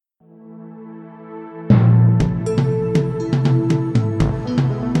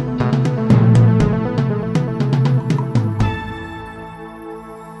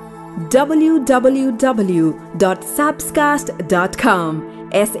www.sabscast.com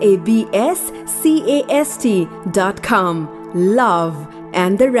sabscast.com. Love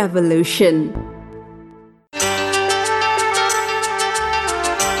and the Revolution.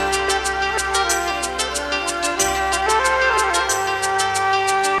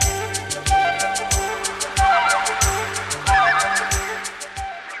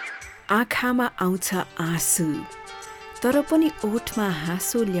 आँखामा आउँछ आँसु, तर पनि ओठमा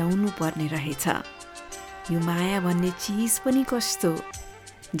हाँसो ल्याउनु पर्ने रहेछ। यो माया भन्ने चिज पनि कस्तो,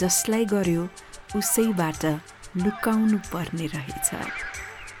 जसलाई गर्यो उसैबाट लुकाउनु पर्ने रहेछ।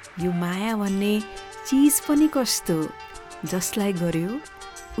 यो माया भन्ने चिज पनि कस्तो, जसलाई गर्यो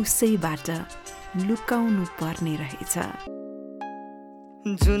उसैबाट लुकाउनु पर्ने रहेछ।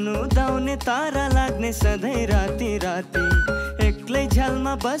 जुनु दाउने तारा लाग्ने सधैँ राति राति, एक्लै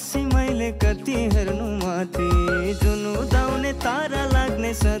झ्यालमा बसी मैले कति हेर्नु माथि। जुनु दाउने तारा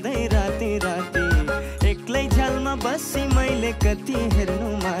लाग्ने सधैँ राति राति, एक्लै झ्यालमा बसी मैले कति हेर्नु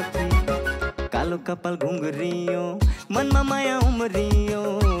माथि। कालो कपाल घुङ्रियो, मनमा माया उम्रियो,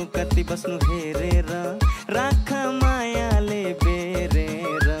 कति बस्नु हेरेर राख मायाले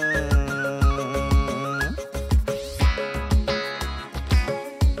बेरेर।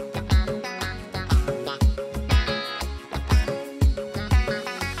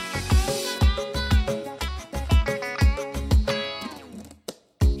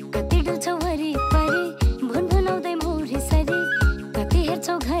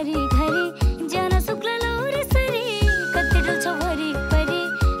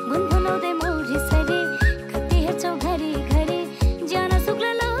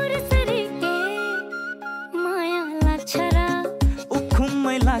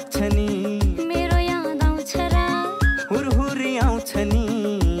 मेरो याद आउँछ र हुरहुरी आउँछ नि।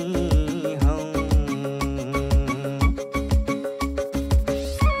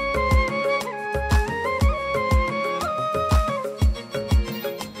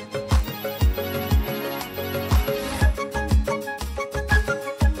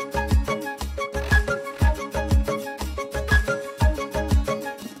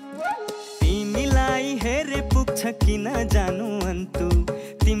 तिमीलाई हेरे पुग्छ किन जानु अन्तु,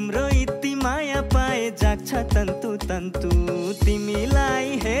 तिम्रो यति माया पाए जाग्छ तन्तु तन्तु। तिमीलाई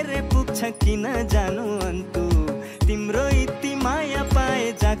हेरे पुग्छ किन जानु अन्तु, तिम्रो यति माया पाए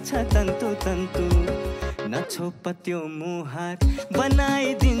जाग्छ तन्तु तन्तु। नछोपत्यो मुहार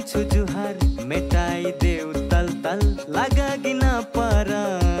बनाइदिन्छु जुहार, मेटाइदेऊ तल तल लगागिन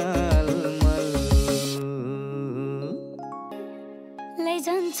परल मल।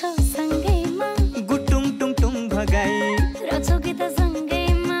 लैजान्छौ सँगैमा गुटुङ टुङ टुङ भगाई, रचौ गीत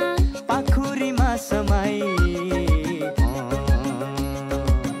सँगैमा पाखुरीमा समाई।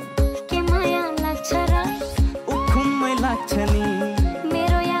 के माया लाग्छ र उखुममै लाग्छ नि,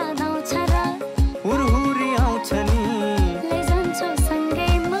 मेरो याद आउँछ र हुरहुरी आउँछ नि। लैजान्छौ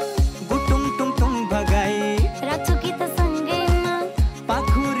सँगैमा गुटुङ टुङ टुङ भगाई, रचौ गीत सँगैमा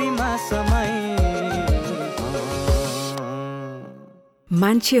पाखुरीमा समाई।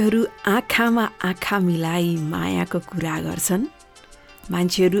 मान्छेहरू आँखामा आँखा मिलाई मायाको कुरा गर्छन्,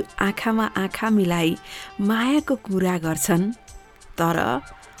 मान्छेहरू आँखामा आँखा मिलाई मायाको कुरा गर्छन्, तर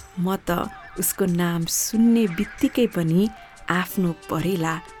म त उसको नाम सुन्ने बित्तिकै पनि आफ्नो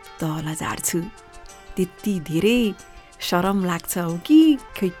परेला तल झार्छु। त्यति धेरै शरम लाग्छ हो कि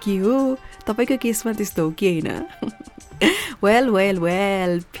के हो? तपाईँको केसमा त्यस्तो हो कि होइन? वेल वेल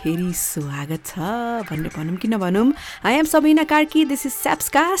वेल, फेरि स्वागत छ भन्ने भनौँ कि नभनौँ। I am Sabina Karki, this is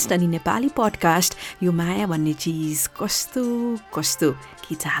Sapscast अनि नेपाली पडकास्ट। यो माया भन्ने चिज कस्तो कस्तो,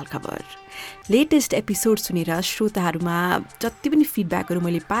 के छ हाल खबर? लेटेस्ट एपिसोड सुनेर श्रोताहरूमा जति पनि फिडब्याकहरू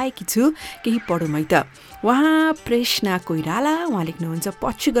मैले पाएकी छु केही पढौँ है त। उहाँ प्रेष्णा कोइराला, उहाँ लेख्नुहुन्छ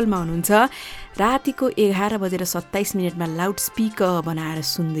पोर्चुगलमा हुनुहुन्छ। रातिको 11:27 लाउड स्पिकर बनाएर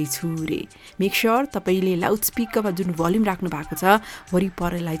सुन्दैछु रे। मेक स्योर तपाईँले लाउड स्पिकरमा जुन भोल्युम राख्नु भएको छ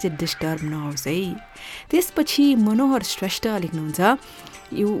वरिपरिलाई चाहिँ डिस्टर्ब नहोस् है। त्यसपछि मनोहर श्रेष्ठ लेख्नुहुन्छ,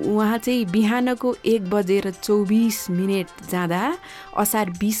 उहाँ चाहिँ बिहानको 1:24 जाँदा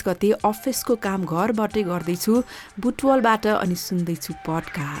असार 20 गते अफिसको काम घरबाटै गर्दैछु, बुटवलबाट अनि सुन्दैछु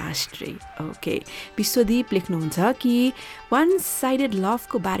पडकास्ट रे। ओके, विश्वदीप लेख्नुहुन्छ कि वान साइडेड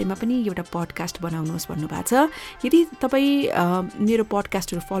लभको बारेमा पनि एउटा पडकास्ट बनाउनुहोस् भन्नुभएको छ। यदि तपाईँ मेरो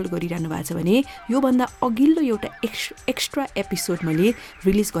पडकास्टहरू फलो गरिरहनु भएको छ भने योभन्दा अघिल्लो एउटा एक्स्ट्रा एपिसोड मैले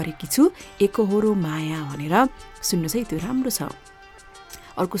रिलिज गरेकी छु, एकहोरो माया भनेर, सुन्नुहोस् है, त्यो राम्रो छ।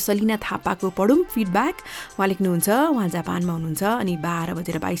 अर्को सलिना थापाको पढौँ फिडब्याक। उहाँ लेख्नुहुन्छ उहाँ जापानमा हुनुहुन्छ अनि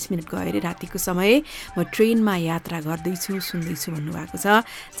 12:22 गएर रातिको समय म ट्रेनमा यात्रा गर्दैछु सुन्दैछु भन्नुभएको छ।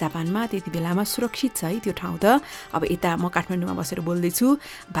 जापानमा त्यति बेलामा सुरक्षित छ है त्यो ठाउँ त। अब यता म काठमाडौँमा बसेर बोल्दैछु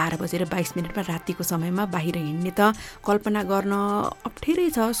 12:22 रातिको समयमा बाहिर हिँड्ने त कल्पना गर्न अप्ठ्यारै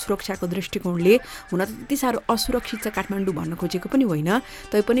छ सुरक्षाको दृष्टिकोणले। हुन त त्यति साह्रो असुरक्षित छ काठमाडौँ भन्न खोजेको पनि होइन,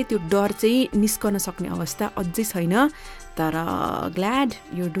 तैपनि त्यो डर चाहिँ निस्कन सक्ने अवस्था अझै छैन। तर glad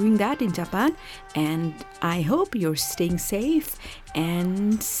you're doing that in Japan and I hope you're staying safe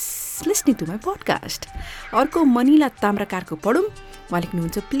and listening to my podcast. अर्को मनिला ताम्राकारको पढौँ। उहाँ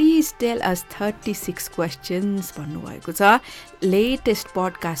लेख्नुहुन्छ प्लिज टेल अस 36 क्वेसन्स भन्नुभएको छ। लेटेस्ट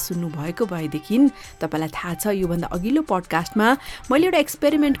पडकास्ट सुन्नुभएको भएदेखि तपाईँलाई थाहा छ योभन्दा अघिल्लो पडकास्टमा मैले एउटा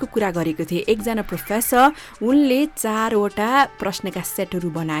एक्सपेरिमेन्टको कुरा गरेको थिएँ। एकजना प्रोफेसर उनले 4वटा प्रश्नका सेटहरू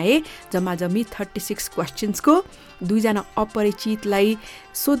बनाए, जम्मा जम्मी 36 क्वेसन्सको। 2जना अपरिचितलाई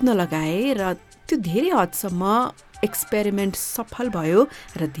सोध्न लगाए र त्यो धेरै हदसम्म एक्सपेरिमेन्ट सफल भयो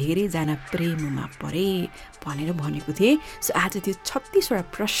र धेरैजना प्रेममा परे भनेर भनेको थिएँ। सो आज त्यो 36वटा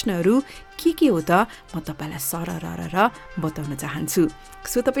प्रश्नहरू के हो त म तपाईँलाई सरर बताउन चाहन्छु।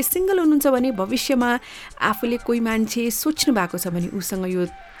 सो तपाईँ सिङ्गल हुनुहुन्छ भने भविष्यमा आफूले कोही मान्छे सोच्नु भएको छ भने उसँग यो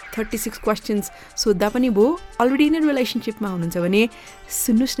 36 क्वेसन्स सोद्धा पनि भयो। अलरेडी नै रिलेसनसिपमा हुनुहुन्छ भने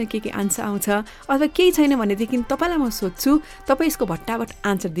सुन्नुहोस् न के आन्सर आउँछ, अथवा केही छैन भनेदेखि तपाईँलाई म सोध्छु, तपाईँ यसको भट्टाभट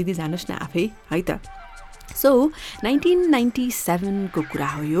आन्सर दिँदै जानुहोस् न आफै है त। सो 1997 को कुरा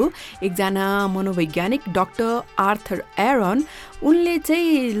हो यो। एकजना मनोवैज्ञानिक डाक्टर आर्थर एरन उनले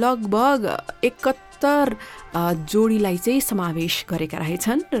चाहिँ लगभग 71 जोडीलाई चाहिँ समावेश गरेका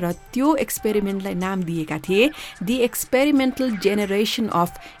रहेछन् र त्यो एक्सपेरिमेन्टलाई नाम दिएका थिए the experimental generation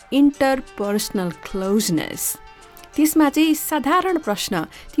of interpersonal closeness. त्यसमा चाहिँ साधारण प्रश्न,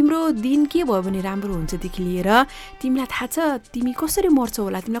 तिम्रो दिन के भयो भने राम्रो हुन्छदेखि लिएर तिमीलाई थाहा छ तिमी कसरी मर्छौ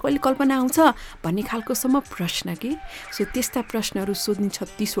होला, तिमीलाई कहिले कल्पना आउँछ भन्ने खालकोसम्म प्रश्न के। सो त्यस्ता प्रश्नहरू सोध्ने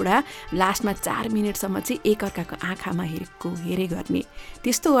 36वटा, लास्टमा 4 मिनटसम्म चाहिँ एकअर्काको आँखामा हेरे गर्ने।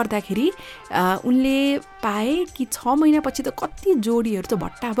 त्यस्तो गर्दाखेरि उनले पाए कि 6 महिनापछि त कति जोडीहरू त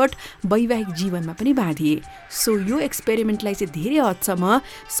भट्टाभट वैवाहिक जीवनमा पनि बाँधिए। सो यो एक्सपेरिमेन्टलाई चाहिँ धेरै हदसम्म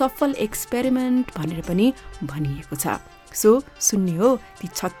सफल एक्सपेरिमेन्ट भनेर पनि भनिएको छ। सो सुन्ने हो ती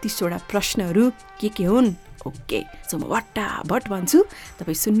 36वटा प्रश्नहरू के हुन्। ओके, सो म भट्टाभट भन्छु,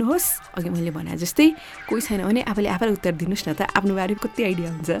 तपाईँ सुन्नुहोस्। अघि मैले भने जस्तै कोही छैन भने आफैलाई उत्तर दिनुहोस् न त, आफ्नो बारेमा कति आइडिया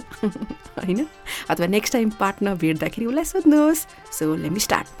हुन्छ होइन, अथवा नेक्स्ट टाइम पार्टनर भेट्दाखेरि उसलाई सोध्नुहोस्। So let me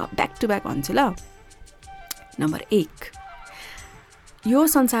start, back to back भन्छु ल। नम्बर 1, यो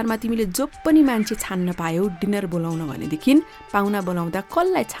संसारमा तिमीले जो पनि मान्छे छान्न पायौ डिनर बोलाउन भनेदेखि पाहुना बोलाउँदा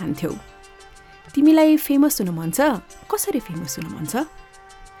कसलाई छान्थ्यौ? तिमीलाई फेमस हुन मन छ? कसरी फेमस हुन मन छ?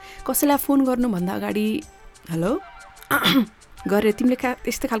 कसैलाई फोन गर्नुभन्दा अगाडि हेलो गरेर तिमीले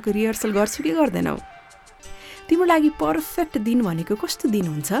त्यस्तो खालको रिहर्सल गर्छौ कि गर्दैनौ? तिम्रो लागि पर्फेक्ट दिन भनेको कस्तो दिन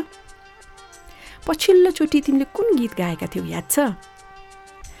हुन्छ? पछिल्लोचोटि तिमीले कुन गीत गाएका थियौ याद छ?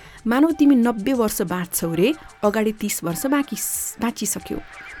 मानौ तिमी 90 वर्ष बाँच्छौ रे, अगाडि 30 वर्ष बाँचिसक्यौ,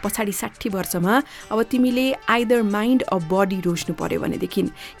 पछाडि 60 वर्षमा अब तिमीले आइदर माइन्ड अ बडी रोज्नु पर्यो भनेदेखि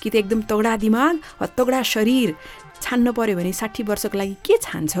कि त एकदम तगडा दिमाग वा तगडा शरीर छान्न पर्यो भने 60 वर्षको लागि के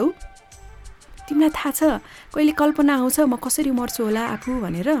छान्छौ? तिमीलाई थाहा छ कहिले कल्पना आउँछ म कसरी मर्छु होला आफू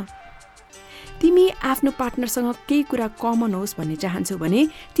भनेर? तिमी आफ्नो पार्टनरसँग केही कुरा कमन होस् भन्ने चाहन्छौ भने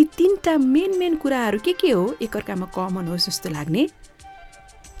ती 3टा मेन कुराहरू के हो एकअर्कामा कमन होस् जस्तो लाग्ने?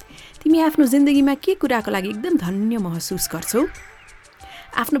 तिमी आफ्नो जिन्दगीमा के कुराको लागि एकदम धन्य महसुस गर्छौ?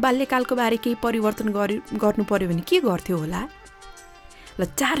 आफ्नो बाल्यकालको बारे केही परिवर्तन गर्नु पर्यो भने के गर्थ्यौ होला? ल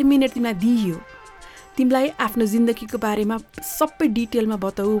 4 मिनट तिमीलाई दिइयो, तिमीलाई आफ्नो जिन्दगीको बारेमा सबै डिटेलमा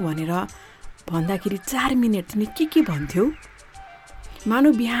बताऊ भनेर भन्दाखेरि 4 मिनट तिमी के भन्थ्यौ?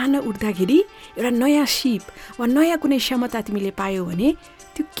 मानव बिहान उठ्दाखेरि एउटा नयाँ सिप वा नयाँ कुनै क्षमता तिमीले पायौ भने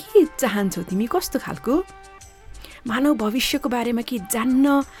त्यो के चाहन्छौ तिमी? कस्तो खालको? मानव भविष्यको बारेमा के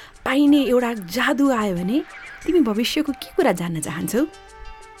जान्न पाइने एउटा जादु आयो भने तिमी भविष्यको के कुरा जान्न चाहन्छौ?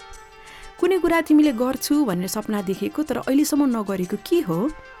 कुनै कुरा तिमीले गर्छु भनेर सपना देखेको तर अहिलेसम्म नगरेको के हो?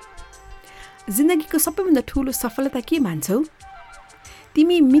 जिन्दगीको सबैभन्दा ठुलो सफलता के मान्छौ?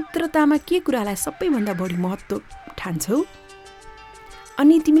 तिमी मित्रतामा के कुरालाई सबैभन्दा बढी महत्त्व ठान्छौ?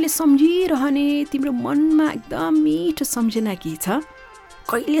 अनि तिमीले सम्झिरहने तिम्रो मनमा एकदम मिठो सम्झना के छ?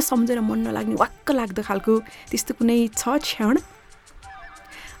 कहिले सम्झेर मन नलाग्ने वाक्क लाग्दो खालको त्यस्तो कुनै छ क्षण?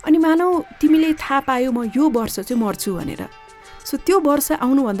 अनि मानौ तिमीले थाहा पायो म यो वर्ष चाहिँ मर्छु भनेर, सो त्यो वर्ष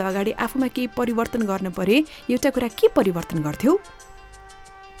आउनुभन्दा अगाडि आफूमा केही परिवर्तन गर्न परे, एउटा कुरा के परिवर्तन गर्थ्यौ?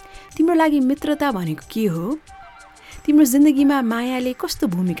 तिम्रो लागि मित्रता भनेको के हो? तिम्रो जिन्दगीमा मायाले कस्तो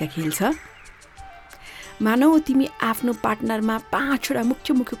भूमिका खेल्छ? मानौ तिमी आफ्नो पार्टनरमा 5वटा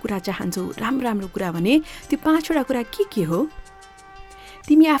मुख्य कुरा चाहन्छौ, राम्रो कुरा भने त्यो 5वटा कुरा के हो?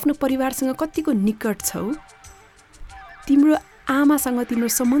 तिमी आफ्नो परिवारसँग कतिको निकट छौ? तिम्रो आमासँग तिम्रो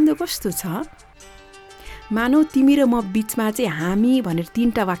सम्बन्ध कस्तो छ? मानौ तिमी र म बिचमा चाहिँ हामी भनेर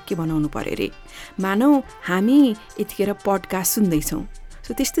 3टा वाक्य बनाउनु पर्यो रे। मानौ हामी यतिखेर पडकास्ट सुन्दैछौँ,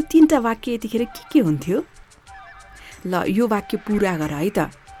 सो त्यस्तो 3टा वाक्य यतिखेर के हुन्थ्यो? ल यो वाक्य पुरा गर है त।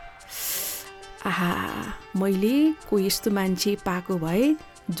 आहा, मैले कोही यस्तो मान्छे पाएको भए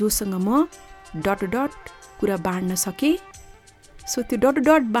जोसँग म ... कुरा बाँड्न सकेँ। सो त्यो ...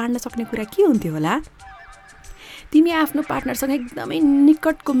 बाँड्न सक्ने कुरा के हुन्थ्यो होला? तिमी आफ्नो पार्टनरसँग एकदमै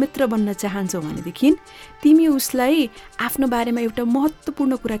निकटको मित्र बन्न चाहन्छौ भनेदेखि तिमी उसलाई आफ्नो बारेमा एउटा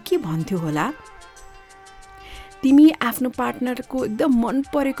महत्त्वपूर्ण कुरा के भन्थ्यौ होला? तिमी आफ्नो पार्टनरको एकदम मन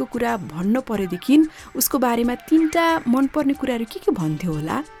परेको कुरा भन्न परेदेखि उसको बारेमा 3टा मनपर्ने कुराहरू के भन्थ्यौ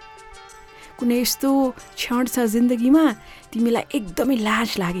होला? कुनै यस्तो क्षण छ जिन्दगीमा तिमीलाई एकदमै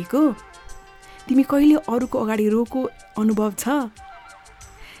लाज लागेको, तिमी कहिले अरूको अगाडि रोको अनुभव छ?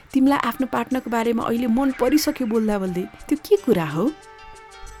 तिमीलाई आफ्नो पार्टनरको बारेमा अहिले मन परिसक्यो बोल्दा त्यो के कुरा हो?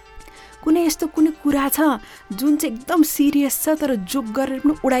 कुनै कुरा छ जुन चाहिँ एकदम सिरियस छ तर जोक गरेर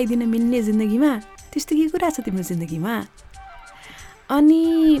पनि उडाइदिन मिल्ने जिन्दगीमा? त्यस्तो के कुरा छ तिम्रो जिन्दगीमा?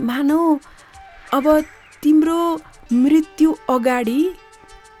 अनि मानौ अब तिम्रो मृत्यु अगाडि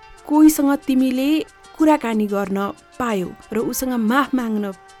कोहीसँग तिमीले कुराकानी गर्न पायौ र उसँग माफ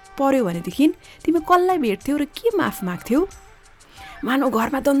माग्न पर्यो भनेदेखि तिमी कसलाई भेट्थ्यौ र के माफ माग्थ्यौ? मानौ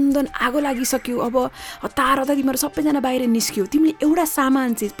घरमा दन्दन आगो लागिसक्यो, अब हतार तिमीहरू सबैजना बाहिर निस्क्यौ, तिमीले एउटा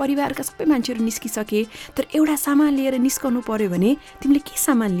सामान चाहिँ परिवारका सबै मान्छेहरू निस्किसके तर एउटा सामान लिएर निस्कनु पर्यो भने तिमीले के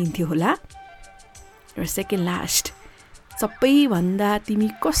सामान लिन्थ्यौ होला? र सेकेन्ड लास्ट, सबैभन्दा तिमी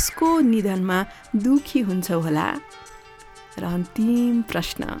कसको निधनमा दुखी हुन्छौ होला? र अन्तिम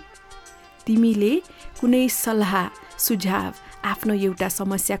प्रश्न, तिमीले कुनै सल्लाह सुझाव आफ्नो एउटा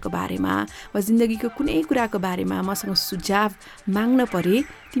समस्याको बारेमा वा जिन्दगीको कुनै कुराको बारेमा मसँग सुझाव माग्न परे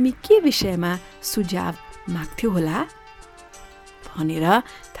तिमी के विषयमा सुझाव माग्थ्यौ होला भनेर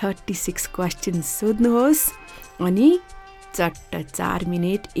 36 क्वेश्चन सोध्नुहोस् अनि चट्ट 4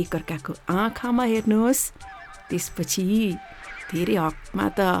 मिनेट एकअर्काको आँखामा हेर्नुहोस्। त्यसपछि धेरै हकमा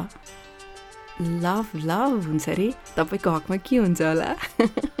त लभ हुन्छ रे, तपाईँको हकमा के हुन्छ होला?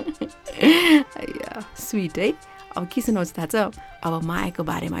 स्विट है। अब के सुनाउँछु थाहा छ? अब मायाको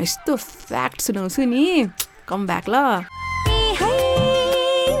बारेमा यस्तो फ्याक्ट सुनाउँछु नि, कम ब्याक ल।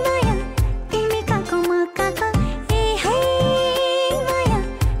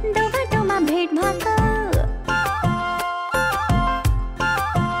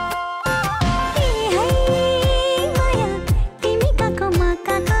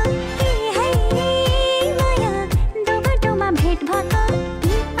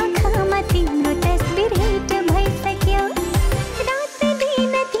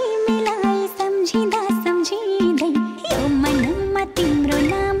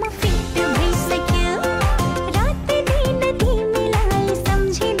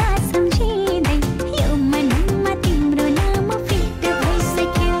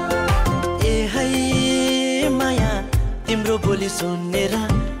 सुनेर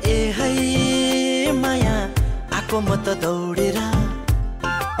ए है माया आको म त दौडेर,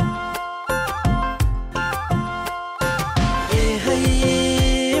 ए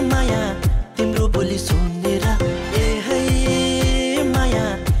है माया तिम्रो बोली सुनेर, ए है माया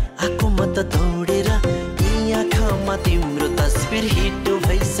आको म त दौडेर, यी आँखामा तिम्रो तस्बिर हिट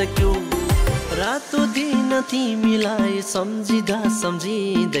भइसक्यो। रातो दिन तिमीलाई सम्झिँदा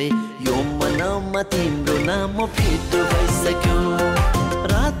सम्झिँदै यो मनमा तिम्रो नाम फिट भइसक्यो।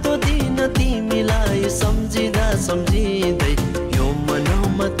 रातो दिन तिमीलाई सम्झिँदा सम्झिँदै यो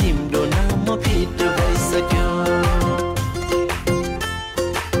मनमा तिम्रो नाम फिट भइसक्यो।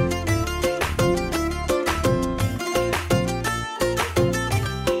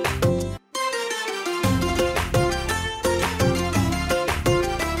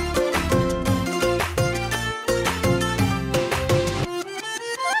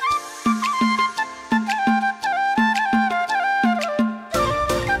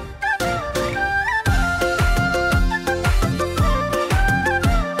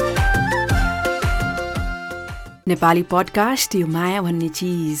 नेपाली पडकास्ट यो माया भन्ने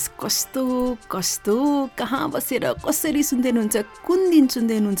चिज कस्तो कस्तो कहाँ बसेर कसरी सुन्दै हुनुहुन्छ, कुन दिन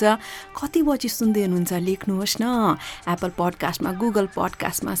सुन्दै हुनुहुन्छ, कति बजी सुन्दै हुनुहुन्छ लेख्नुहोस् न। एप्पल पडकास्टमा, गुगल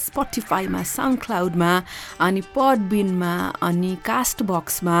पडकास्टमा, स्पोटिफाईमा, साउन्ड क्लाउडमा, अनि पडबिनमा, अनि कास्ट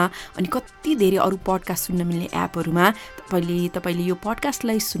बक्समा, अनि कति धेरै अरू पडकास्ट सुन्न मिल्ने एपहरूमा तपाईँले यो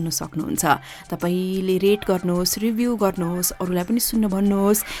पडकास्टलाई सुन्न सक्नुहुन्छ। तपाईँले रेट गर्नुहोस्, रिभ्यू गर्नुहोस्, अरूलाई पनि सुन्न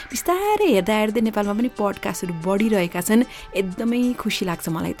भन्नुहोस्। बिस्तारै हेर्दा हेर्दै नेपालमा पनि पडकास्टहरू बढिरहेका छन्। एकदमै खुसी लाग्छ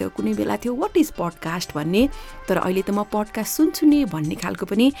मलाई। त कुनै बेला थियो वाट इज पडकास्ट भन्ने, तर अहिले त म पडकास्ट सुन्छु नि भन्ने खालको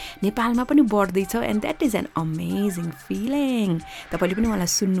पनि नेपालमा पनि बढ्दैछ। And that is an amazing feeling. तपाईँले पनि मलाई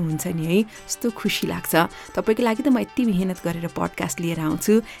सुन्नुहुन्छ नि है, यस्तो खुसी लाग्छ। तपाईँको लागि त म यति मेहनत गरेर पडकास्ट लिएर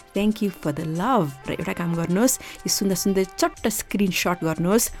आउँछु। Thank you for the love. र एउटा काम गर्नुहोस्, यो सुन्दा सुन्दै चट्ट स्क्रिनसट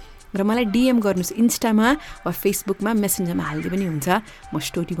गर्नुहोस् र मलाई डिएम गर्नुहोस् इन्स्टामा वा फेसबुकमा, मेसेन्जरमा हाल्दै पनि हुन्छ। म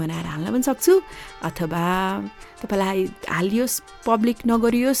स्टोरी बनाएर हाल्न पनि सक्छु, अथवा तपाईँलाई हालियोस्, पब्लिक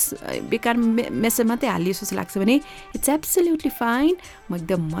नगरियोस्, बेकार मेसेज मात्रै हालियोस् जस्तो लाग्छ भने इट्स एब्सोल्युटली फाइन। म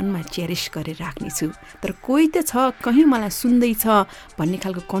एकदम मनमा चेरिस गरेर राख्नेछु। तर कोही त छ कहीँ मलाई सुन्दैछ भन्ने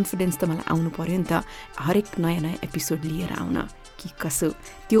खालको कन्फिडेन्स त मलाई आउनु पऱ्यो नि त, हरेक नयाँ नयाँ एपिसोड लिएर आउन कि कसो।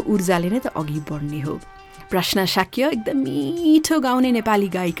 त्यो ऊर्जाले नै त अघि बढ्ने हो। प्रश्न शाक्य एकदम मिठो गाउने नेपाली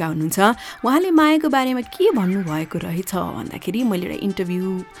गायिका हुनुहुन्छ। उहाँले मायाको बारेमा के भन्नुभएको रहेछ भन्दाखेरि, मैले एउटा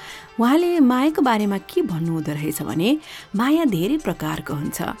इन्टरभ्यू, उहाँले मायाको बारेमा के भन्नुहुँदो रहेछ भने, माया धेरै प्रकारको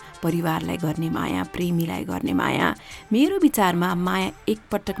हुन्छ। परिवारलाई गर्ने माया, प्रेमीलाई गर्ने माया। मेरो विचारमा माया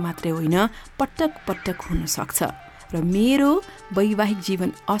एकपटक मात्रै होइन, पटक पटक हुनसक्छ। र मेरो वैवाहिक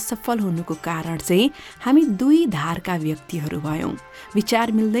जीवन असफल हुनुको कारण चाहिँ हामी दुई धारका व्यक्तिहरू भयौँ।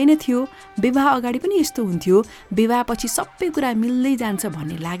 विचार मिल्दैन थियो। विवाह अगाडि पनि यस्तो हुन्थ्यो, विवाहपछि सबै कुरा मिल्दै जान्छ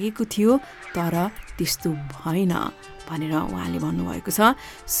भन्ने लागेको थियो, तर त्यस्तो भएन भनेर उहाँले भन्नुभएको छ।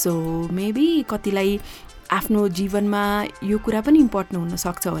 सो मेबी कतिलाई आफ्नो जीवनमा यो कुरा पनि इम्पोर्टेन्ट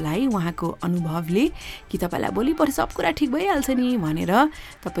हुनसक्छ होला है, उहाँको अनुभवले, कि तपाईँलाई भोलि पर्सि सब कुरा ठिक भइहाल्छ नि भनेर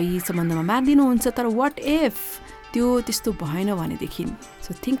तपाईँ सम्बन्धमा मानिदिनुहुन्छ। तर वाट इफ त्यो त्यस्तो भएन भनेदेखि,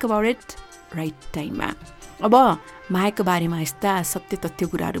 so think about it right टाइममा। अब मायाको बारेमा यस्ता सत्य तथ्य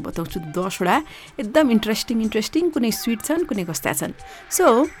कुराहरू बताउँछु 10वटा, एकदम इन्ट्रेस्टिङ, कुनै स्विट छन्, कुनै कस्ता छन्।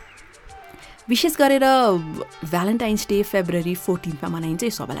 सो विशेष गरेर भ्यालेन्टाइन्स डे फेब्रुअरी 14 मनाइन्छ,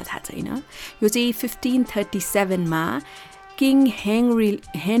 यो सबैलाई थाहा छैन। यो चाहिँ 1537 किङ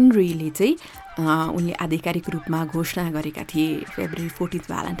हेनरीले चाहिँ उनले आधिकारिक रूपमा घोषणा गरेका थिए, फेब्रुअरी 14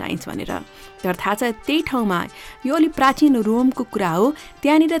 भ्यालेन्टाइन्स भनेर। तर थाहा छ त्यही ठाउँमा, यो अलिक प्राचीन रोमको कुरा हो,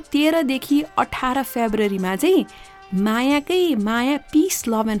 त्यहाँनिर 13देखि 18 फेब्रुअरीमा चाहिँ माया, पिस,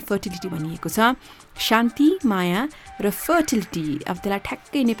 लभ एन्ड फर्टिलिटी भनिएको छ। शान्ति, माया र फर्टिलिटी। अब त्यसलाई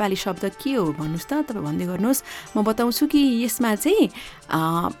ठ्याक्कै नेपाली शब्द के हो भन्नुहोस् त, तपाईँ भन्दै गर्नुहोस्। म बताउँछु कि यसमा चाहिँ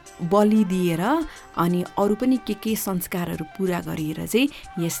बलि दिएर अनि अरू पनि के संस्कारहरू पुरा गरिएर चाहिँ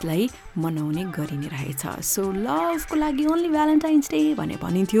यसलाई मनाउने गरिने रहेछ। सो लभको लागि ओन्ली भ्यालेन्टाइन्स डे भने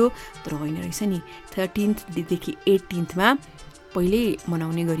भनिन्थ्यो, तर होइन रहेछ नि। 13देखि 18 पहिले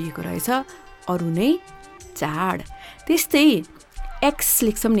मनाउने गरिएको रहेछ, अरू नै चाड। त्यस्तै एक्स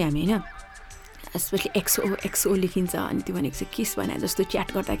लेख्छौँ नि हामी होइन, स्पेसली एक्सओ लेखिन्छ, अनि त्यो भनेको चाहिँ किस भने जस्तो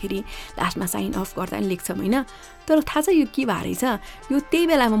च्याट गर्दाखेरि लास्टमा साइन अफ गर्दा पनि लेख्छौँ होइन। तर थाहा छ यो के भएर रहेछ, यो त्यही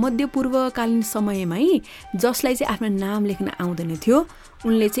बेलामा मध्यपूर्वकालीन समयमा है, जसलाई चाहिँ आफ्नो नाम लेख्न आउँदैन थियो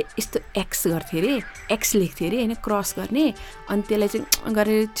उनले चाहिँ यस्तो एक्स गर्थे अरे, एक्स लेख्थे अरे होइन, क्रस गर्ने, अनि त्यसलाई चाहिँ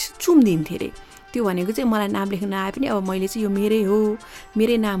गरेर चुम्दिन्थे अरे। त्यो भनेको चाहिँ मलाई नाम लेख्न आए पनि अब मैले चाहिँ यो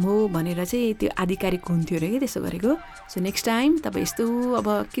मेरै नाम हो भनेर चाहिँ त्यो आधिकारिक हुन्थ्यो अरे कि त्यसो गरेको। सो नेक्स्ट टाइम तपाईँ यस्तो अब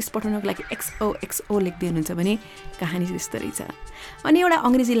किस पठाउनको लागि एक्सओ लेख्दै हुनुहुन्छ भने कहानी त्यस्तो रहेछ। अनि एउटा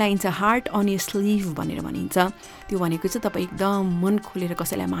अङ्ग्रेजी लाइन छ, हार्ट अन यर स्लिभ भनेर भनिन्छ। त्यो भनेको चाहिँ तपाईँ एकदम मन खोलेर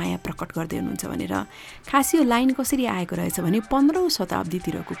कसैलाई माया प्रकट गर्दै हुनुहुन्छ भनेर। खास यो लाइन कसरी आएको रहेछ भने 15औं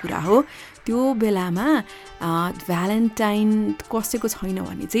शताब्दीतिरको कुरा हो। त्यो बेलामा भ्यालेन्टाइन कसैको छैन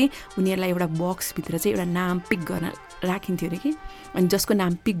भने चाहिँ उनीहरूलाई एउटा बक्सभित्र चाहिँ एउटा नाम पिक गर्न राखिन्थ्यो अरे कि, अनि जसको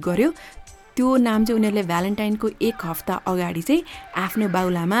नाम पिक गर्यो त्यो नाम चाहिँ उनीहरूले भ्यालेन्टाइनको 1 हप्ता अगाडि चाहिँ आफ्नो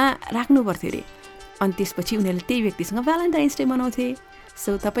बाउलामा राख्नु पर्थ्यो अरे। अनि त्यसपछि उनीहरूले त्यही व्यक्तिसँग भ्यालेन्टाइन्स डे मनाउँथे।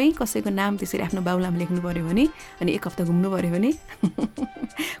 सो तपाईँ कसैको नाम त्यसरी आफ्नो बाउलामा लेख्नु पऱ्यो भने, अनि 1 हप्ता घुम्नु पऱ्यो भने,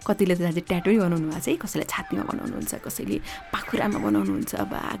 कतिले त चाहिँ ट्याटुै बनाउनु भएको छ है, कसैले छातीमा बनाउनुहुन्छ, कसैले पाखुरामा बनाउनुहुन्छ।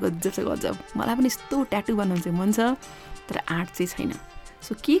 अब गजब, मलाई पनि यस्तो ट्याटु बनाउनु चाहिँ मन छ, तर आर्ट चाहिँ छैन।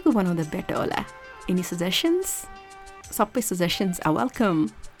 सो के को बनाउँदा बेटर होला? Any suggestions? सबै सजेसन्स आर वेलकम।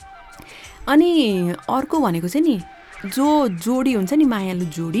 अनि अर्को भनेको चाहिँ नि, जो जोडी हुन्छ नि, मायालु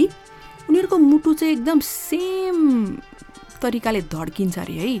जोडी, उनीहरूको मुटु चाहिँ एकदम सेम तरिकाले धड्किन्छ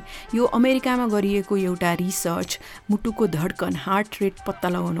अरे है। यो अमेरिकामा गरिएको एउटा रिसर्च मुटुको धड्कन हार्ट रेट पत्ता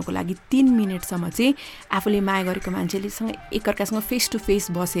लगाउनको लागि 3 मिनेटसम्म चाहिँ आफूले माया गरेको मान्छेलेसँग एकअर्कासँग फेस टु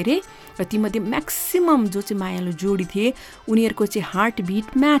फेस बसेर र तीमध्ये म्याक्सिमम जो चाहिँ मायालु जोडी थिए उनीहरूको चाहिँ हार्ट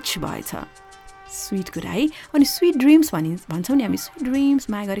बिट म्याच भएछ। स्विट कुरा है। अनि स्विट ड्रिम्स भन्छौँ नि हामी, स्विट ड्रिम्स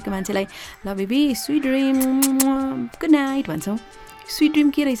माया गरेको मान्छेलाई ल baby sweet dream good night भन्छौँ। स्विट ड्रिम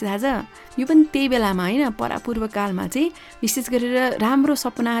के रहेछ थाहा छ? यो पनि त्यही बेलामा होइन, परापूर्व कालमा चाहिँ विशेष गरेर राम्रो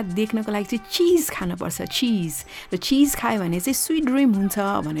सपना देख्नको लागि चाहिँ चिज खानुपर्छ, चिज, र चिज खायो भने चाहिँ स्विट ड्रिम हुन्छ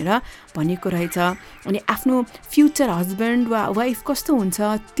भनेर भनेको रहेछ। अनि आफ्नो फ्युचर हस्बेन्ड वा वाइफ कस्तो हुन्छ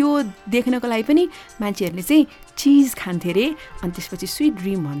त्यो देख्नको लागि पनि मान्छेहरूले चाहिँ चिज खान्थे अरे, अनि त्यसपछि स्विट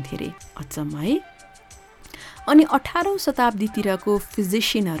ड्रिम भन्थे अरे। अचम्म है। अनि 18औं शताब्दीतिरको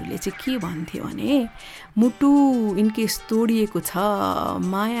फिजिसियनहरूले चाहिँ के भन्थ्यो भने मुटु इनकेस तोडिएको छ,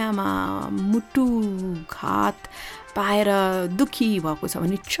 मायामा मुटु घात पाएर दुखी भएको छ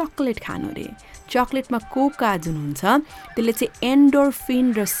भने चक्लेट खानु रे। चक्लेटमा कोका जुन हुन्छ त्यसले चाहिँ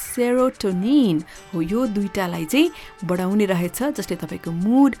एन्डोर्फिन र सेरोटोनिन हो, यो दुईटालाई चाहिँ बढाउने रहेछ, जसले तपाईँको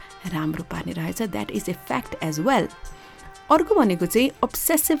मुड राम्रो पार्ने रहेछ। That is a fact as well. अर्को भनेको चाहिँ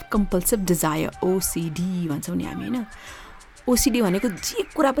अब्सेसिभ कम्पल्सिभ डिजायर, ओसिडी भन्छौँ नि हामी होइन। ओसिडी भनेको जे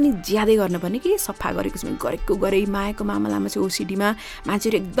कुरा पनि ज्यादै गर्नुपर्ने कि सफा गरेको छ गरेको गरे। मायाको मामलामा चाहिँ ओसिडीमा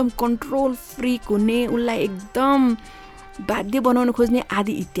मान्छेहरू एकदम कन्ट्रोल फ्रिक हुने, उसलाई एकदम बाध्य बनाउन खोज्ने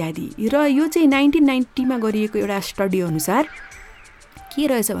आदि इत्यादि। र यो चाहिँ 1990मा गरिएको एउटा स्टडी अनुसार के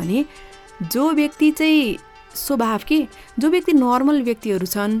रहेछ भने जो व्यक्ति चाहिँ स्वभाव के जो व्यक्ति नर्मल व्यक्तिहरू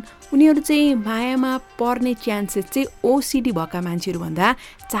छन् उनीहरू चाहिँ मायामा पर्ने चान्सेस चाहिँ ओसिडी भएका मान्छेहरूभन्दा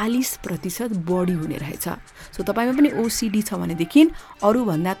 40% बढी हुने रहेछ। सो तपाईँमा पनि ओसिडी छ भनेदेखि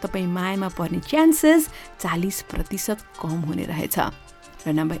अरूभन्दा तपाईँ मायामा पर्ने चान्सेस 40% कम हुने रहेछ। र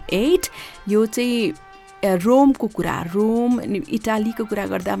नम्बर 8 यो चाहिँ रोमको कुरा, रोम इटालीको कुरा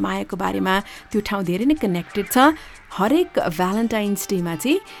गर्दा मायाको बारेमा त्यो ठाउँ धेरै नै कनेक्टेड छ। हरेक भ्यालेन्टाइन्स डेमा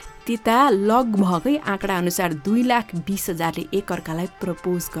चाहिँ त्यता लगभगै आँकडा अनुसार 2,20,000ले एकअर्कालाई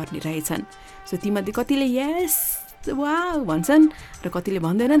प्रपोज गर्ने रहेछन्। सो तीमध्ये कतिले यस वा भन्छन् र कतिले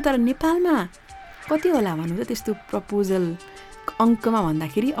भन्दैनन्। तर नेपालमा कति होला भन्नु त त्यस्तो प्रपोजल अङ्कमा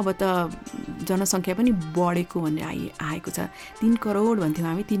भन्दाखेरि अब त जनसङ्ख्या पनि बढेको भन्ने आएको छ। 3 करोड भन्थ्यौँ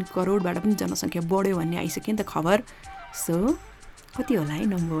हामी, 3 करोडबाट पनि जनसङ्ख्या बढ्यो भन्ने आइसक्यो नि त खबर। सो कति होला है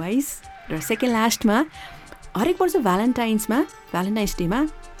नम्बर वाइज। र सेकेन्ड लास्टमा हरेक वर्ष भ्यालेन्टाइन्स डेमा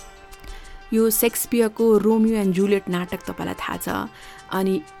यो सेक्सपियरको रोमियो एन्ड जुलियट नाटक तपाईँलाई थाहा छ।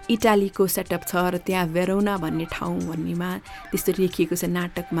 अनि इटालीको सेटअप छ र त्यहाँ भेरोना भन्ने ठाउँ भन्नेमा त्यस्तो लेखिएको छ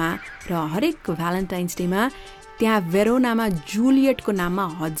नाटकमा। र हरेक भ्यालेन्टाइन्स डेमा त्यहाँ भेरोनामा जुलियटको नाममा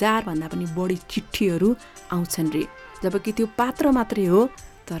 1000 भन्दा पनि बढी चिठ्ठीहरू आउँछन् रे। जबकि त्यो पात्र मात्रै हो,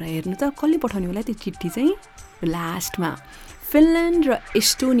 तर हेर्नु त कसले पठाउने होला त्यो चिठ्ठी चाहिँ। लास्टमा फिनल्यान्ड र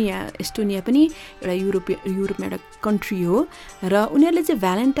एस्टोनिया पनि एउटा युरोपमा एउटा कन्ट्री हो र उनीहरूले चाहिँ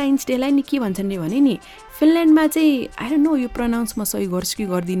भ्यालेन्टाइन्स डेलाई नि के भन्छन् भने नि फिनल्यान्डमा चाहिँ आई डोन्ट नो यो प्रनाउन्स म सही गर्छु कि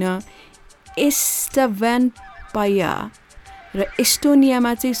गर्दिनँ, एस्टभ्यानपाया, र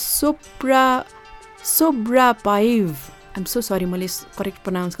एस्टोनियामा चाहिँ सोब्रापाइभ। आइम सो सरी मैले करेक्ट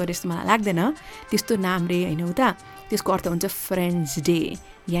प्रनाउन्स गरेँ जस्तो मलाई लाग्दैन, त्यस्तो नाम रे होइन हो त। त्यसको अर्थ हुन्छ फ्रेन्ड्स डे,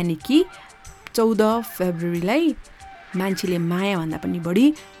 यानि कि 14 फेब्रुअरीलाई मान्छेले मायाभन्दा पनि बढी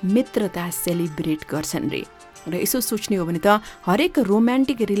मित्रता सेलिब्रेट गर्छन् रे। र यसो सोच्ने हो भने त हरेक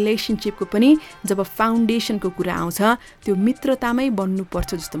रोमान्टिक रिलेसनसिपको पनि जब फाउन्डेसनको कुरा आउँछ त्यो मित्रतामै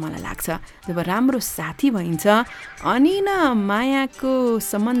बन्नुपर्छ जस्तो मलाई लाग्छ। जब राम्रो साथी भइन्छ अनि न मायाको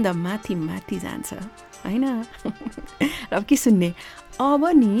सम्बन्ध माथि माथि जान्छ होइन। र के सुन्ने अब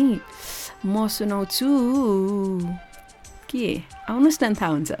नि म सुनाउँछु के, आउनुहोस् न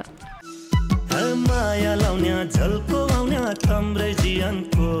थाहा हुन्छ। माया लाउन्या झल्को आउन्या तम्रे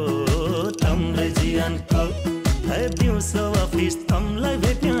जियानको दिउँसो अफिस तमलाई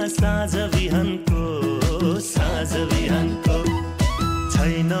भेट्या साँझ बिहानको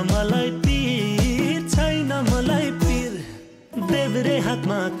छैन मलाई पिर देब्रे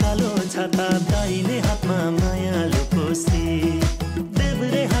हातमा कालो छाता दाहिने हातमा मायालुको सिर,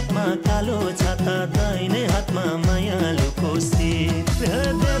 देब्रे हातमा कालो छाता दाहिने हातमा मायालुको सिर,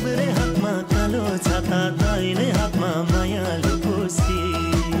 देब्रे हातमा कालो छाता दाहिने हातमा मायालुको सिर।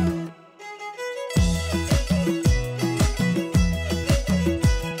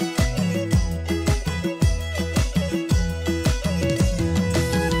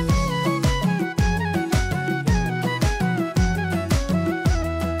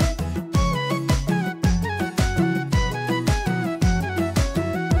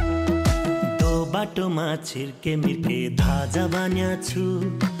 बाटोमा छिर्के मिर्के धाजा बान्या छु,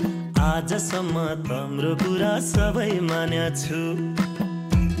 आजसम्म तम्रो कुरा सबै मान्या छु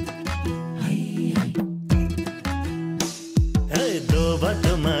दो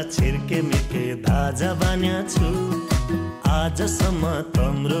बाटोमा छिर्के मिर्के धाजा बान्या छु आजसम्म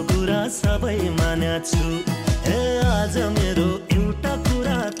तम्रो कुरा सबै मान्या छु आज मेरो एउटा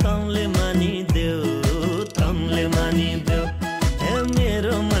कुरा तँले मानिदेऊ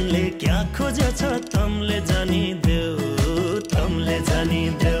मेरो मनले क्या खोजेछ तँले जानिदेऊ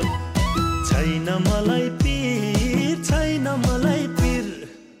छैन मलाई पीर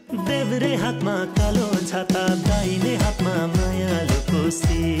देब्रे हातमा कालो छाता दाहिने हातमा मायालु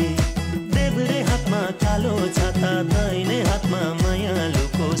कोसी देब्रे हातमा कालो छाता दाहिने हातमा मायालु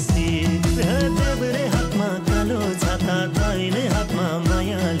कोसी देब्रे हातमा कालो छाता दाहिने हातमा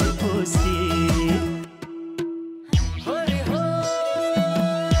मायालु कोसी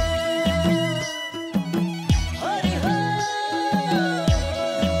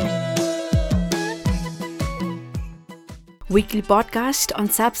विकली पडकास्ट अन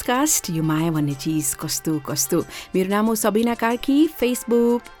सब्सकास्ट यो माया भन्ने चिज कस्तो कस्तो मेरो नाम हो Sabina Karki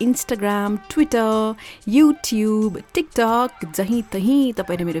Facebook Instagram Twitter YouTube TikTok जहीँ तहीँ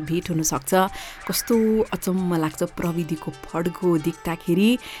तपाईँ र मेरो भेट हुनसक्छ कस्तो अचम्म लाग्छ प्रविधिको फड्को देख्दाखेरि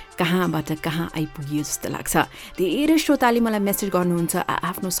कहाँबाट कहाँ आइपुगियो जस्तो लाग्छ धेरै श्रोताले मलाई मेसेज गर्नुहुन्छ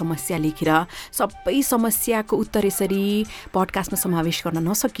आफ्नो समस्या लेखेर सबै समस्याको उत्तर यसरी पडकास्टमा समावेश गर्न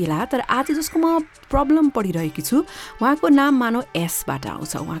नसकिएला तर आज जसको म प्रब्लम पढिरहेकी छु उहाँको नाम मानौ एसबाट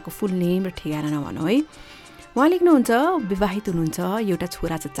आउँछ उहाँको फुल नेम र ठेगाना नभनौँ है उहाँ लेख्नुहुन्छ विवाहित हुनुहुन्छ एउटा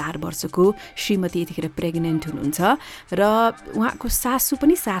छोरा छ 4 वर्षको श्रीमती यतिखेर प्रेग्नेन्ट हुनुहुन्छ र उहाँको सासू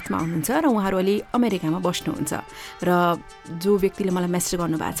पनि साथमा हुनुहुन्छ र उहाँहरू अहिले अमेरिकामा बस्नुहुन्छ र जो व्यक्तिले मलाई मेसेज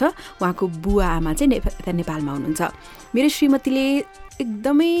गर्नुभएको छ उहाँको बुवा आमा चाहिँ नेपालमा हुनुहुन्छ मेरो श्रीमतीले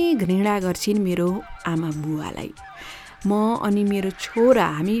एकदमै घृणा गर्छिन् मेरो आमा बुवालाई म अनि मेरो छोरा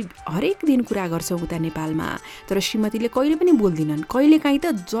हामी हरेक दिन कुरा गर्छौँ उता नेपालमा तर श्रीमतीले कहिले पनि बोल्दिनन् कहिलेकाहीँ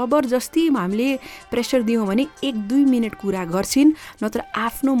त जबरजस्ती हामीले प्रेसर दियौँ भने 1-2 मिनट कुरा गर्छिन् नत्र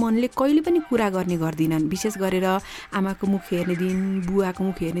आफ्नो मनले कहिले पनि कुरा गर्ने गर्दिनन् विशेष गरेर आमाको मुख हेर्ने दिन बुवाको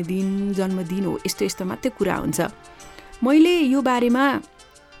मुख हेर्ने दिन जन्मदिन हो यस्तो मात्रै कुरा हुन्छ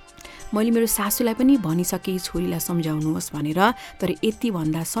मैले मेरो सासूलाई पनि भनिसकेँ छोरीलाई सम्झाउनुहोस् भनेर तर यति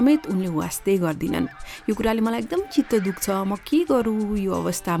भन्दा समेत उनले वास्तै गर्दिनन् यो कुराले मलाई एकदम चित्त दुख्छ म के गरौँ यो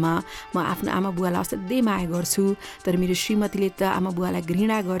अवस्थामा म आफ्नो आमा बुवालाई असाध्यै माया गर्छु तर मेरो श्रीमतीले त आमा बुवालाई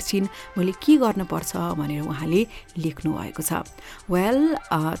घृणा गर्छिन् मैले के गर्न पर्छ भनेर उहाँले लेख्नु भएको छ वेल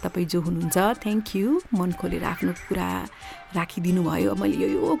तपाईँ जो हुनुहुन्छ थ्याङ्क यू मन खोलेर आफ्नो कुरा राखिदिनु भयो मैले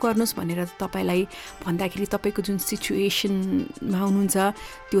यो गर्नुहोस् भनेर तपाईँलाई भन्दाखेरि तपाईँको जुन सिचुएसनमा हुनुहुन्छ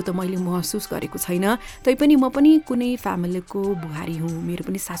त्यो त मैले महसुस गरेको छैन तैपनि म पनि कुनै फ्यामिलीको बुहारी हुँ मेरो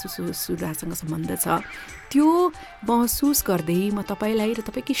पनि सासू ससुरासँग सम्बन्ध छ त्यो महसुस गर्दै म तपाईँलाई र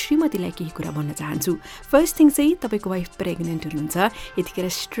तपाईँकी श्रीमतीलाई केही कुरा भन्न चाहन्छु फर्स्ट थिङ चाहिँ तपाईँको वाइफ प्रेग्नेन्ट हुनुहुन्छ यतिखेर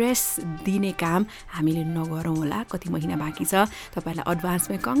स्ट्रेस दिने काम हामीले नगरौँ होला कति महिना बाँकी छ तपाईँलाई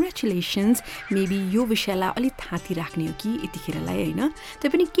एडभान्समा कङ्ग्रेचुलेसन्स मेबी यो विषयलाई अलिक थाँती राख्ने हो कि यतिखेरलाई होइन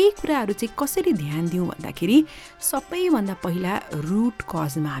तैपनि केही कुराहरू चाहिँ कसरी ध्यान दिउँ भन्दाखेरि सबैभन्दा पहिला रुट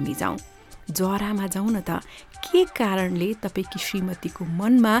कजमा हामी जाउँ जरामा जाउँ न त के कारणले तपाईँकी श्रीमतीको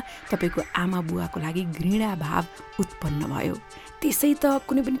मनमा तपाईँको आमा बुवाको लागि घृणा भाव उत्पन्न भयो त्यसै त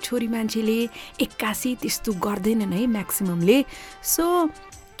कुनै पनि छोरी मान्छेले 81 त्यस्तो गर्दैनन् है म्याक्सिममले सो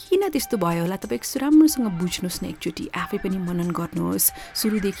किन त्यस्तो भयो होला तपाईँ राम्रोसँग बुझ्नुहोस् न एकचोटि आफै पनि मनन गर्नुहोस्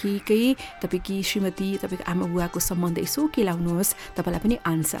सुरुदेखिकै तपाईँकी श्रीमती तपाईँको आमा बुवाको सम्बन्ध यसो केलाउनुहोस् तपाईँलाई पनि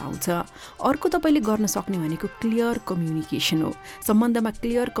आन्सर आउँछ अर्को तपाईँले गर्न सक्ने भनेको क्लियर कम्युनिकेसन हो सम्बन्धमा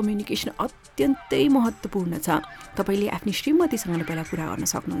क्लियर कम्युनिकेसन अत्यन्तै महत्त्वपूर्ण छ तपाईँले आफ्नो श्रीमतीसँग पहिला कुरा गर्न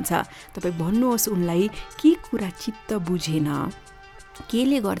सक्नुहुन्छ तपाईँ भन्नुहोस् उनलाई के कुरा चित्त बुझेन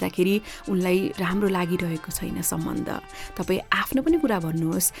केले गर्दाखेरि उनलाई राम्रो लागिरहेको छैन सम्बन्ध तपाईँ आफ्नो पनि कुरा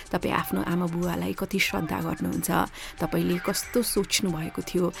भन्नुहोस् तपाईँ आफ्नो आमा बुवालाई कति श्रद्धा गर्नुहुन्छ तपाईँले कस्तो सोच्नु भएको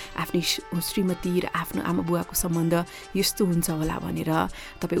थियो आफ्नो श्रीमती र आफ्नो आमा बुवाको सम्बन्ध यस्तो हुन्छ होला भनेर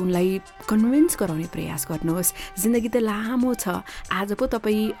तपाईँ उनलाई कन्भिन्स गराउने प्रयास गर्नुहोस् जिन्दगी त लामो छ आज पो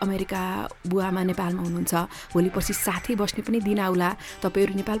तपाईँ अमेरिका बुवामा नेपालमा हुनुहुन्छ भोलि पर्सि साथै बस्ने पनि दिन आउला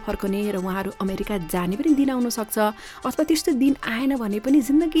तपाईँहरू नेपाल फर्कने र उहाँहरू अमेरिका जाने पनि दिन आउन सक्छ अथवा त्यस्तो दिन आएन भने पनि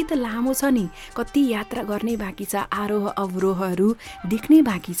जिन्दगी त लामो छ नि कति यात्रा गर्ने बाँकी छ आरोह अवरोहहरू देख्नै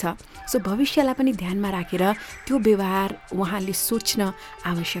बाँकी छ सो भविष्यलाई पनि ध्यानमा राखेर त्यो व्यवहार उहाँले सोच्न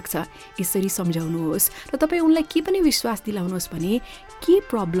आवश्यक छ यसरी सम्झाउनुहोस् र तपाईँ उनलाई के पनि विश्वास दिलाउनुहोस् भने के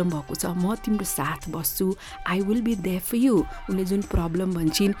प्रब्लम भएको छ म तिम्रो साथ बस्छु I will be there for you उनले जुन प्रब्लम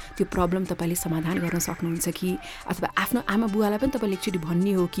भन्छन् त्यो प्रब्लम तपाईँले समाधान गर्न सक्नुहुन्छ कि अथवा आफ्नो आमा बुवालाई पनि तपाईँले एकचोटि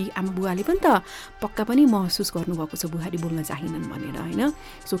भन्ने हो कि आमा बुवाले पनि त पक्का पनि महसुस गर्नुभएको छ बुहारी बोल्न चाहिनन् भनेर भनेर होइन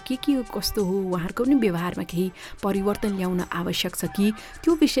सो के कस्तो हो उहाँहरूको पनि व्यवहारमा केही परिवर्तन ल्याउन आवश्यक छ कि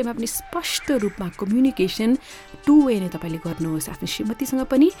त्यो विषयमा पनि स्पष्ट रूपमा कम्युनिकेसन टु वे नै तपाईँले गर्नुहोस् आफ्नो श्रीमतीसँग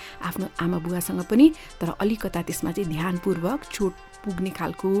पनि आफ्नो आमा बुवासँग पनि तर अलिकता त्यसमा चाहिँ ध्यानपूर्वक चोट पुग्ने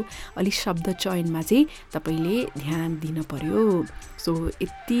खालको अलिक शब्द चयनमा चाहिँ तपाईँले ध्यान दिन पर्यो सो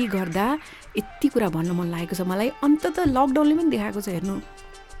यति गर्दा यति कुरा भन्न मन लागेको छ मलाई अन्ततः लकडाउनले पनि देखाएको छ हेर्नु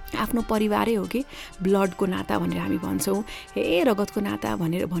आफ्नो परिवारै हो कि ब्लडको नाता भनेर हामी भन्छौँ हे रगतको नाता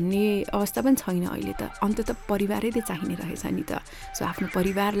भनेर भन्ने अवस्था पनि छैन अहिले त अन्ततः परिवारै त चाहिने रहेछ नि त सो आफ्नो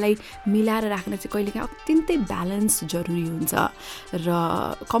परिवारलाई मिलाएर राख्न चाहिँ कहिलेकाहीँ अत्यन्तै ब्यालेन्स जरुरी हुन्छ र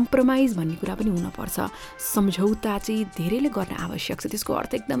कम्प्रोमाइज भन्ने कुरा पनि हुनपर्छ सम्झौता चाहिँ धेरैले गर्न आवश्यक छ त्यसको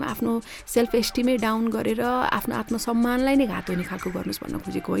अर्थ एकदम आफ्नो सेल्फ एस्टिमै डाउन गरेर आफ्नो आत्मसम्मानलाई नै घात हुने खालको गर्नुहोस् भन्न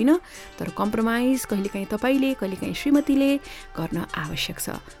खोजेको होइन तर कम्प्रोमाइज कहिलेकाहीँ तपाईँले कहिलेकाहीँ श्रीमतीले गर्न आवश्यक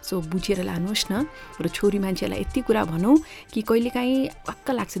छ सो बुझेर लानुहोस् न र छोरी मान्छेलाई यति कुरा भनौँ कि कहिलेकाहीँ वाक्क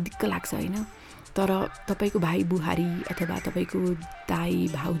लाग्छ दिक्क लाग्छ होइन तर तपाईँको भाइ बुहारी अथवा तपाईँको दाई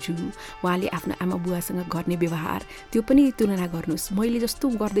भाउजू उहाँले आफ्नो आमा बुवासँग गर्ने व्यवहार त्यो पनि तुलना गर्नुहोस् मैले जस्तो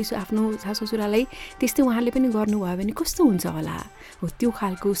गर्दैछु आफ्नो सासु ससुरालाई त्यस्तै उहाँले पनि गर्नुभयो भने कस्तो हुन्छ होला हो त्यो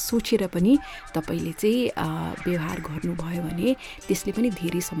खालको सोचेर पनि तपाईँले चाहिँ व्यवहार गर्नुभयो भने त्यसले पनि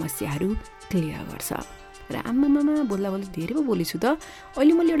धेरै समस्याहरू क्लियर गर्छ र आमामा बोल्दा धेरै पो बोलेछु त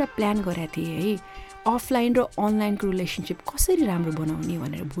अहिले मैले एउटा प्लान गरेको थिएँ है अफलाइन र अनलाइनको रिलेसनसिप कसरी राम्रो बनाउने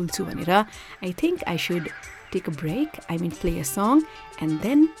भनेर बोल्छु भनेर I think I should take a break I mean play a song and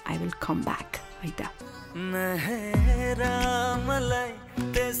then I will come back है त मलाई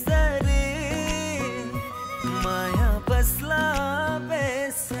त्यसरी माया बस्ला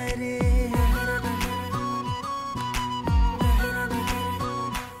बेसरी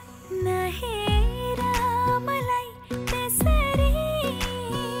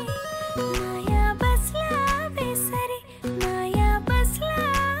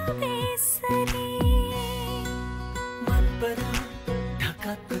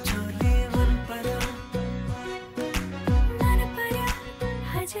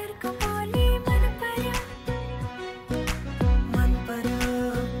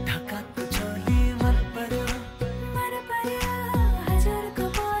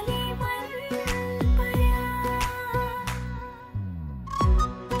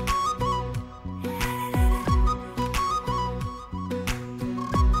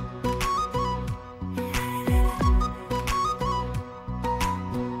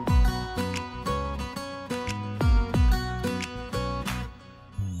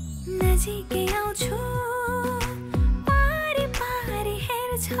नजिकै आउँछु पारी पारी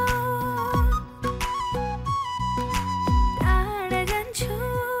हेर्छौ टाढा जान्छु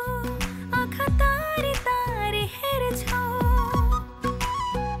आँखा तारी तारी हेर्छौ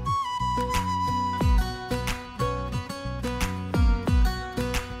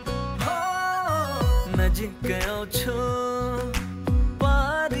नजिकै आउँछु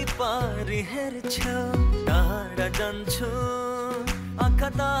पारी पारी हेर्छौ टाढा जान्छु आँखा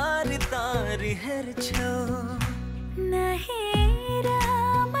तारी तारी हेर्छौ नहेर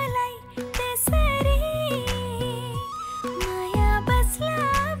मलाई त्यसरी माया बस्ला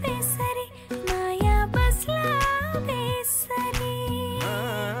बेसरी माया बस्ला बेसरी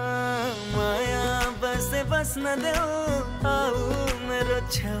माया बसे बस्न देऊ आऊ मेरो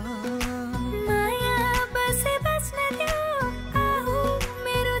छेउ माया बसे बस्न देऊ आऊ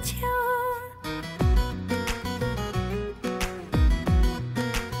मेरो छेउ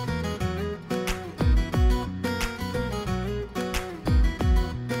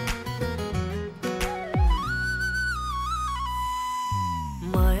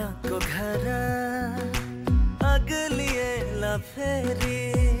फेरि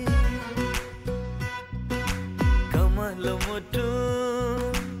कमल मुटु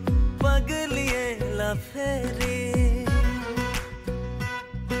पगलिएला फेरि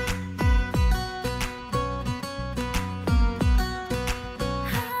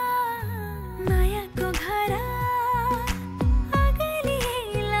मायाको घर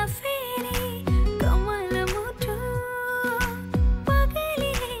अगलिएला फेरि कमल मुटु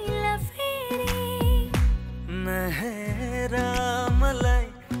पगलिएला फेरि मलाई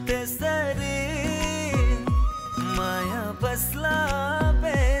त्यसरी माया बस्ला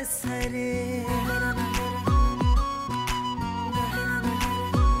बेसरी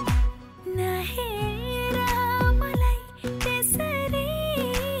नहेर मलाई त्यसरी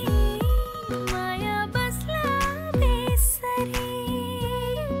माया बस्ला बेसरी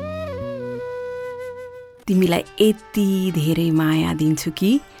तिमीलाई यति धेरै माया दिन्छु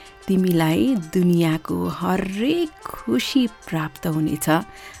कि तिमीलाई दुनियाँको हरेक खुसी प्राप्त हुनेछ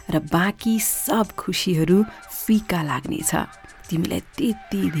र बाँकी सब खुसीहरू फिका लाग्नेछ तिमीलाई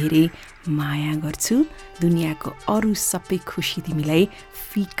त्यति धेरै माया गर्छु, दुनियाँको अरू सबै खुसी तिमीलाई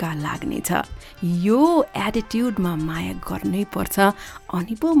फिका लाग्नेछ। यो एटिट्युडमा माया गर्नै पर्छ,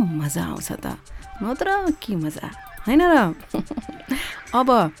 अनि पो मजा आउँछ त, नत्र के मजा, होइन र? अब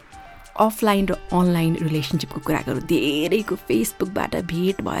अफलाइन र अनलाइन रिलेसनसिपको कुरा गरौँ। धेरैको फेसबुकबाट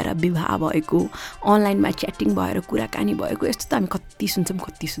भेट भएर विवाह भएको, अनलाइनमा च्याटिङ भएर कुराकानी भएको, यस्तो त हामी कति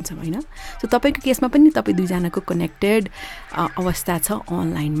सुन्छौँ होइन? सो तपाईँको केसमा पनि तपाईँ दुईजनाको कनेक्टेड अवस्था छ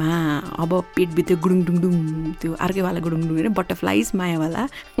अनलाइनमा। अब पेटभित्र गुडुङडुङडुङ, त्यो अर्कैवाला गुडुङडुङ होइन, बटरफ्लाइज मायावाला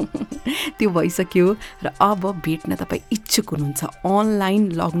त्यो भइसक्यो र अब भेट्न तपाईँ इच्छुक हुनुहुन्छ। अनलाइन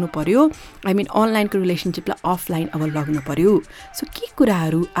लग्नु पर्यो, अनलाइनको रिलेसनसिपलाई अफलाइन अब लग्नु पर्यो। सो के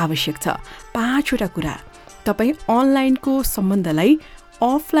कुराहरू आवश्यक छ? 5वटा कुरा। तपाईँ अनलाइनको सम्बन्धलाई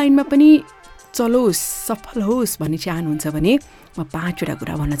अफलाइनमा पनि चलोस्, सफल होस् भन्ने चाहनुहुन्छ भने म 5वटा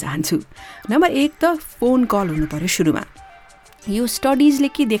कुरा भन्न चाहन्छु। नम्बर 1 त फोन कल हुनु पर्यो सुरुमा। यो स्टडिजले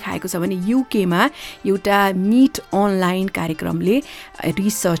के देखाएको छ भने युकेमा एउटा मिट अनलाइन कार्यक्रमले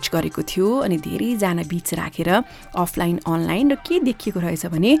रिसर्च गरेको थियो, अनि धेरैजना बिच राखेर अफलाइन अनलाइन, र के देखिएको रहेछ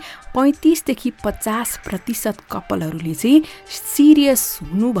भने 35 देखि 50% कपलहरूले चाहिँ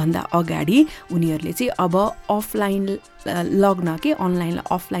सिरियस हुनुभन्दा अगाडि उनीहरूले चाहिँ अब अफलाइन लग्न के अनलाइनलाई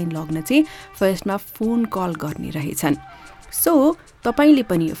अफलाइन लग्न चाहिँ फर्स्टमा फोन कल गर्ने रहेछन्। सो तपाईँले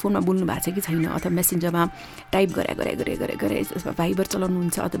पनि फोनमा बोल्नु भएको छ कि छैन, अथवा मेसेन्जरमा टाइप गरे अथवा भाइबर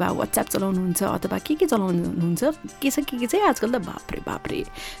चलाउनुहुन्छ, अथवा वाट्सएप चलाउनुहुन्छ, अथवा के चलाउनुहुन्छ, के छ आजकल त बाप्रे।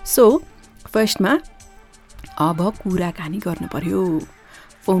 सो फर्स्टमा अब कुराकानी गर्नु पर्यो।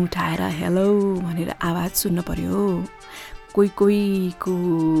 फोन उठाएर हेलो भनेर आवाज सुन्नु पर्यो। कोहीको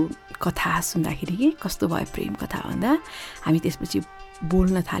कथा सुन्दाखेरि के कस्तो भयो प्रेम कथा भन्दा हामी त्यसपछि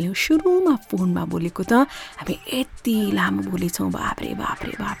बोल्न थाल्यौँ। सुरुमा फोनमा बोलेको त हामी यति लामो बोलेछौँ, बाप्रे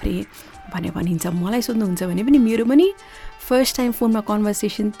भने भनिन्छ। मलाई सोध्नुहुन्छ भने पनि मेरो पनि फर्स्ट टाइम फोनमा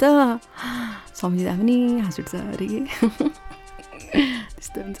कन्भर्सेसन त सम्झिँदा पनि हाँस उठ्छ अरे के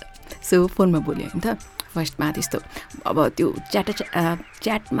त्यस्तो हुन्छ। सो फोनमा बोल्यो होइन त फर्स्टमा त्यस्तो, अब त्यो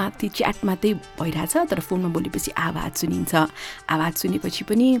च्याट मात्रै भइरहेछ, तर फोनमा बोलेपछि आवाज सुनिन्छ। आवाज सुनेपछि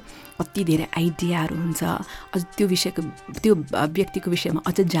पनि कति धेरै आइडियाहरू हुन्छ, अझ त्यो व्यक्तिको विषयमा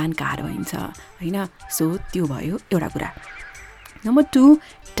अझ जानकार भइन्छ होइन। सो त्यो भयो एउटा कुरा। Number 2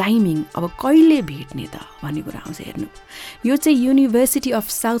 timing. अब कहिले भेट्ने त भन्ने कुरा आउँछ हेर्नु। यो चाहिँ युनिभर्सिटी अफ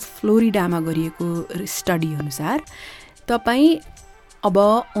साउथ फ्लोरिडामा गरिएको स्टडी अनुसार तपाईँ अब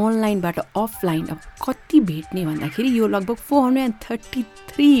अनलाइनबाट अफलाइन अब कति भेट्ने भन्दाखेरि यो लगभग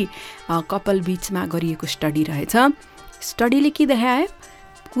 433 कपल बिचमा गरिएको स्टडी रहेछ। स्टडीले के देखायो?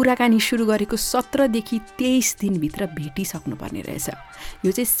 कुराकानी सुरु गरेको 17 देखि 23 दिनभित्र भेटिसक्नुपर्ने रहेछ।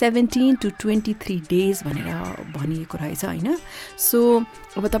 यो चाहिँ 17 to 23 डेज भनेर भनिएको रहेछ होइन। सो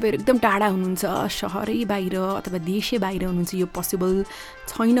अब तपाईँहरू एकदम टाढा हुनुहुन्छ, सहरै बाहिर अथवा देशै बाहिर हुनुहुन्छ, यो पोसिबल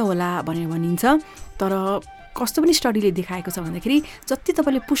छैन होला भनेर भनिन्छ। तर कस्तो पनि स्टडीले देखाएको छ भन्दाखेरि जति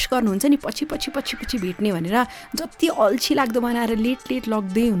तपाईँले पुस गर्नुहुन्छ नि पछि भेट्ने भनेर, जति अल्छी लाग्दो बनाएर लेट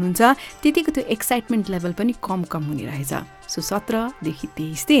लग्दै हुनुहुन्छ, त्यतिको त्यो एक्साइटमेन्ट लेभल पनि कम हुने रहेछ। सो 17 देखि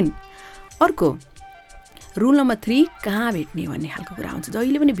 23 दिन। अर्को रुल नम्बर 3 कहाँ भेट्ने भन्ने खालको कुरा आउँछ।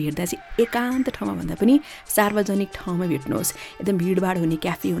 जहिले पनि भेट्दा चाहिँ एकान्त ठाउँमा भन्दा पनि सार्वजनिक ठाउँमा भेट्नुहोस्। एकदम भिडभाड हुने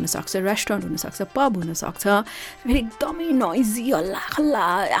क्याफे हुनसक्छ, रेस्टुरेन्ट हुनसक्छ, पब हुनसक्छ, फेरि एकदमै नोइजी हल्ला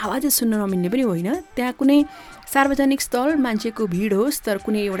आवाजै सुन्न नमिल्ने पनि होइन। त्यहाँ कुनै सार्वजनिक स्थल, मान्छेको भिड होस्, तर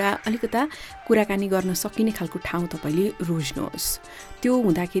कुनै एउटा अलिकता कुराकानी गर्न सकिने खालको ठाउँ तपाईँले रोज्नुहोस्। त्यो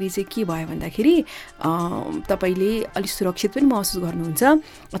हुँदाखेरि चाहिँ के भयो भन्दाखेरि तपाईँले अलिक सुरक्षित पनि महसुस गर्नुहुन्छ।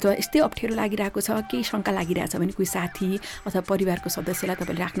 अथवा यस्तै अप्ठ्यारो लागिरहेको छ, केही शङ्का लागिरहेछ भने कोही साथी अथवा परिवारको सदस्यलाई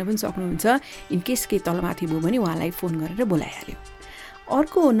तपाईँले राख्न पनि सक्नुहुन्छ। इनकेस केही तलमाथि भयो भने उहाँलाई फोन गरेर बोलाइहाल्यो।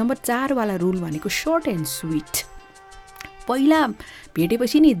 अर्को नम्बर 4 वाला रुल भनेको सर्ट एन्ड स्विट। पहिला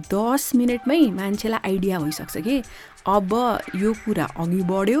भेटेपछि नि 10 मिनटमै मान्छेलाई आइडिया भइसक्छ कि अब यो कुरा अघि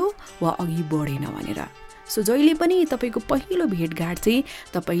बढ्यो वा अघि बढेन भनेर। सो जहिले पनि तपाईँको पहिलो भेटघाट चाहिँ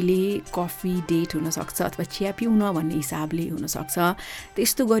तपाईँले कफी डेट हुनसक्छ अथवा चिया पिउन भन्ने हिसाबले हुनसक्छ।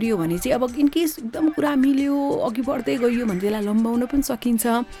 त्यस्तो गरियो भने चाहिँ अब इनकेस एकदम कुरा मिल्यो, अघि बढ्दै गयो भने त्यसलाई लम्बाउन पनि सकिन्छ।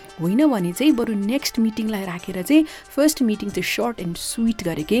 होइन भने चाहिँ बरु नेक्स्ट मिटिङलाई राखेर चाहिँ फर्स्ट मिटिङ चाहिँ सर्ट एन्ड स्विट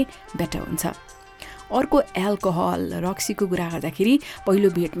गरेकै बेटर हुन्छ। अर्को एल्कोहल, रक्सीको कुरा गर्दाखेरि पहिलो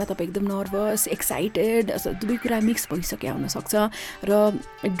भेटमा तपाईँ एकदम नर्भस, एक्साइटेड, दुवै कुरा मिक्स भइसक्यो हुनसक्छ र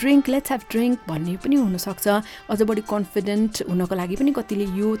लेट्स ह्याभ ड्रिङ्क भन्ने पनि हुनसक्छ। अझ बढी कन्फिडेन्ट हुनको लागि पनि कतिले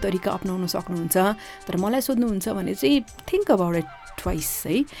यो तरिका अपनाउन सक्नुहुन्छ। तर मलाई सोध्नुहुन्छ भने चाहिँ थिङ्क अबाउट इट ट्वाइस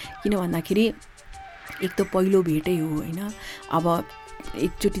है, किन भन्दाखेरि एक त पहिलो भेटै हो होइन। अब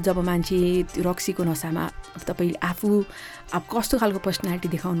एकचोटि जब मान्छे त्यो रक्सीको नसामा तपाईँ आफू अब कस्तो खालको पर्सनालिटी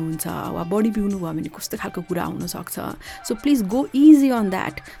देखाउनुहुन्छ वा बडी पिउनु भयो भने कस्तो खालको कुरा आउनसक्छ so please go easy on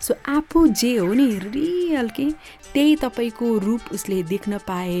that so आफू जे हो नि रियल के त्यही तपाईँको रूप उसले देख्न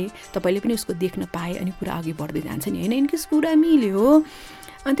पाए तपाईँले पनि उसको देख्न पाए अनि कुरा अघि बढ्दै जान्छ नि होइन इनकेस कुरा मिल्यो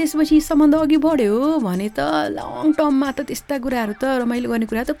अनि त्यसपछि सम्बन्ध अघि बढ्यो भने त लङ टर्ममा त त्यस्ता कुराहरू त रमाइलो गर्ने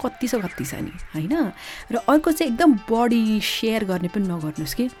कुरा त कति छ नि होइन र अर्को चाहिँ एकदम बडी सेयर गर्ने पनि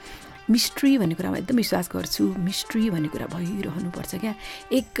नगर्नुहोस् कि मिस्ट्री भन्ने कुरामा एकदम विश्वास गर्छु मिस्ट्री भन्ने कुरा भइरहनुपर्छ क्या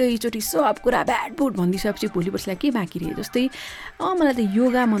एकैचोटि सब कुरा ब्याड बुड भनिदिइसकेपछि भोलि पर्सिलाई के बाँकी रहे जस्तै मलाई त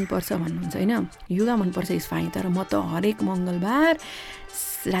योगा मनपर्छ भन्नुहुन्छ होइन योगा मनपर्छ इज फाइन तर म त हरेक मङ्गलबार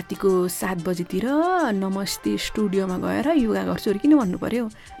रातिको 7 बजीतिर नमस्ते स्टुडियोमा गएर योगा गर्छु अरे किन भन्नु पर्यो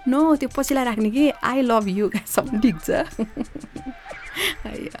त्यो पछिलाई राख्ने कि आई लभ योगासम्म ठिक छ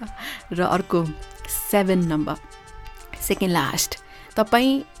र अर्को 7 नम्बर सेकेन्ड लास्ट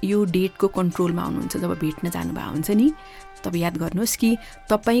तपाईँ यो डेटको कन्ट्रोलमा हुनुहुन्छ जब भेट्न जानुभएको हुन्छ नि तब याद गर्नुहोस् कि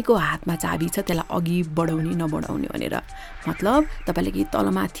तपाईँको हातमा चाबी छ त्यसलाई अघि बढाउने नबढाउने भनेर मतलब तपाईँले केही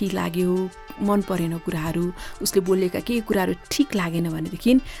तलमाथि लाग्यो मन परेन कुराहरू उसले बोलेका केही कुराहरू ठिक लागेन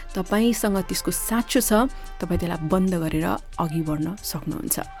भनेदेखि तपाईँसँग त्यसको साँचो छ तपाईँ त्यसलाई बन्द गरेर अघि बढ्न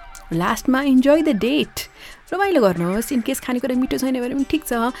सक्नुहुन्छ लास्टमा इन्जोय द डेट रमाइलो गर्नुहोस् इनकेस खानेकुरा मिठो छैन भने पनि ठिक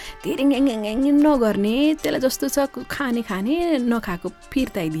छ धेरै नगर्ने त्यसलाई जस्तो छ खाने नखाएको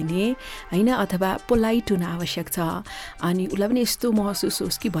फिर्ताइदिने होइन अथवा पोलाइट हुन आवश्यक छ अनि उसलाई पनि यस्तो महसुस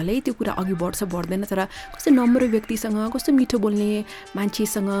होस् कि भलै त्यो कुरा अघि बढ्छ बढ्दैन तर कस्तो नम्र व्यक्तिसँग कस्तो मिठो बोल्ने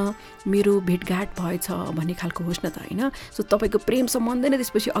मान्छेसँग मेरो भेटघाट भएछ भन्ने खालको होस् न त होइन सो तपाईँको प्रेम सम्बन्ध नै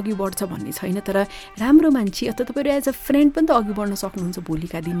त्यसपछि अघि बढ्छ भन्ने छैन तर राम्रो मान्छे अथवा तपाईँहरू एज अ फ्रेन्ड पनि त अघि बढ्न सक्नुहुन्छ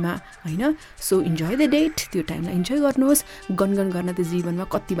भोलिका दिनमा होइन सो इन्जोय द डेट त्यो टाइमलाई इन्जोय गर्नुहोस् गनगन गर्न त जीवनमा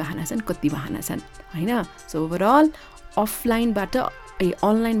कति बहाना छन् होइन सो ओभरअल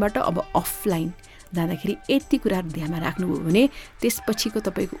अनलाइनबाट अब अफलाइन जाँदाखेरि यति कुराहरू ध्यानमा राख्नुभयो भने त्यसपछिको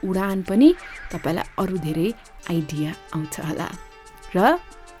तपाईँको उडान पनि तपाईँलाई अरू धेरै आइडिया आउँछ होला र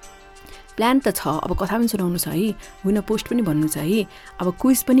प्लान त छ अब कथा पनि सुनाउनु छ है होइन पोस्ट पनि भन्नु छ है अब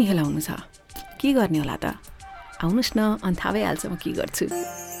क्विज पनि खेलाउनु छ के गर्ने होला त आउनुहोस् न अनि थाहा भइहाल्छ म के गर्छु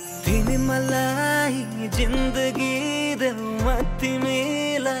तिमी मलाई जिन्दगी देऊ म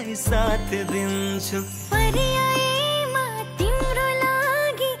तिमीलाई साथ दिन्छु पर्यायमा तिम्रो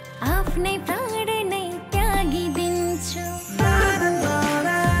लागि आफ्नै प्राण नै त्यागिदिन्छु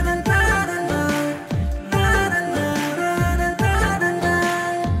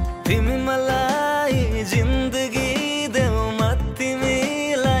तिमी मलाई जिन्दगी देऊ म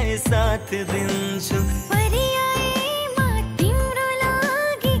तिमीलाई साथ दिन्छु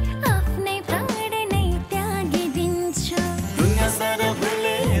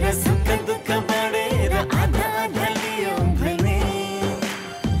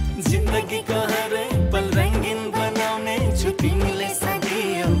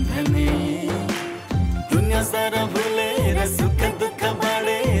सारा भुलेर सुख दुःख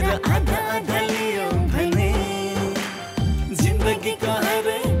बाँडेर आधा आधा लियो भने जिन्दगीको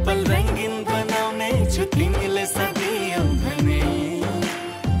हरेक पल रङ्गीन बनाउने छु तिमीले साथ दियौ भने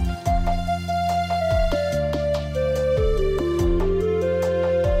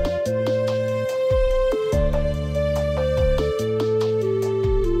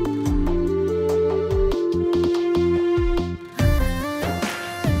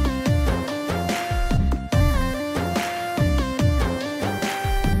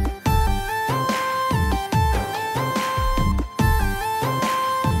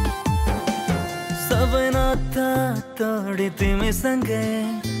तोडी तिमीसँगै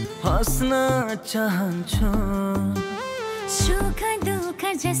हाँस्न चाहन्छु सुख दुःख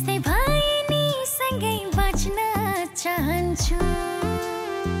जस्तै भए नि सँगै बाँच्न चाहन्छु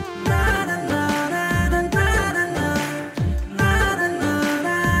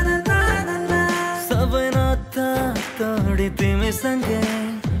सबै नाता तोडी तिमीसँगै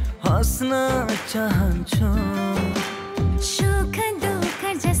हाँस्न चाहन्छु सुख दुःख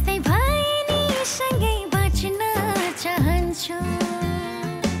जस्तै भए नि सँगै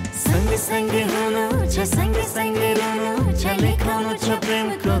सँगै हुनु छ सँगै रहनु छ लेखाउनु छ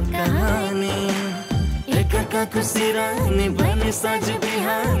प्रेमको कहानी एकअर्काको सिरानी बन्ने साँझ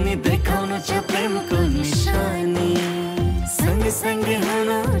बिहानी देखाउनु छ प्रेमको निशानी सँगै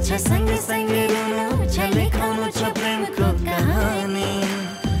हुनु छ सँगै रहनु छ लेखाउनु छ प्रेमको कहानी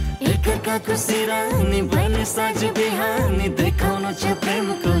एकअर्काको सिरानी बन्ने साँझ बिहानी देखाउनु छ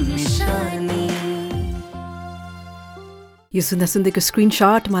प्रेमको निशानी यो सुन्दा सुन्दैको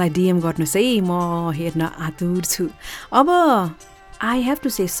स्क्रिनसट मलाई डिएम गर्नुहोस् है म हेर्न आतुर छु अब I have to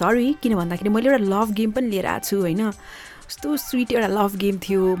say sorry किन भन्दाखेरि मैले एउटा लभ गेम पनि लिएर आएको छु होइन कस्तो स्विट एउटा लभ गेम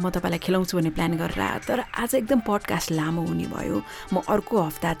थियो, म तपाईँलाई खेलाउँछु भन्ने प्लान गरेर, तर आज एकदम पडकास्ट लामो हुने भयो। म अर्को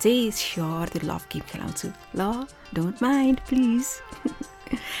हप्ता चाहिँ स्योर त्यो लभ गेम खेलाउँछु ल, डोन्ट माइन्ड प्लिज।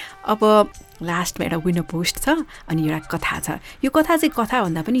 अब लास्टमा एउटा विनर पोस्ट छ अनि एउटा कथा छ। यो कथा चाहिँ कथा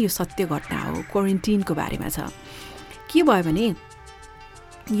भन्दा पनि यो सत्य घटना हो, क्वारेन्टिनको बारेमा छ। के भयो भने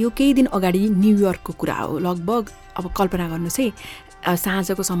यो केही दिन अगाडि न्युयोर्कको कुरा हो। लगभग अब कल्पना गर्नुहोस् है,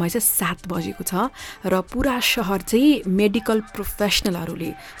 साँझको समय चाहिँ 7 बजेको छ र पुरा शहर चाहिँ मेडिकल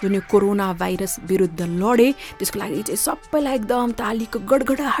प्रोफेसनलहरूले जुन यो कोरोना भाइरस विरुद्ध लडे त्यसको लागि चाहिँ सबैलाई एकदम तालीको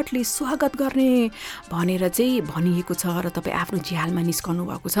गडगडाहटले स्वागत गर्ने भनेर चाहिँ भनिएको छ। र तपाईँ आफ्नो झ्यालमा निस्कनु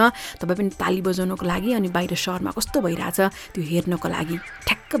भएको छ, तपाईँ पनि ताली बजाउनको लागि अनि बाहिर शहरमा कस्तो भइरहेछ त्यो हेर्नको लागि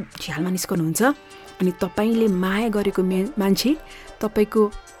ठ्याक्क झ्यालमा निस्कनुहुन्छ। अनि तपाईँले माया गरेको मान्छे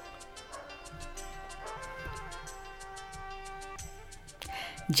तपाईँको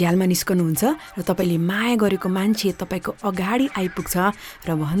झ्यालमा निस्कनुहुन्छ र तपाईँले माया गरेको मान्छे तपाईँको अगाडि आइपुग्छ र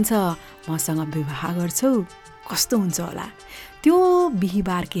भन्छ मसँग विवाह गर्छौ। कस्तो हुन्छ होला। त्यो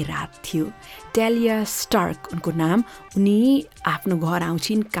बिहिबारकै रात थियो। टेलिया स्टार्क उनको नाम। उनी आफ्नो घर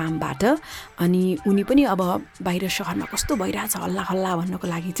आउँछिन् कामबाट अनि उनी पनि अब बाहिर शहरमा कस्तो भइरहेछ हल्ला हल्ला भन्नको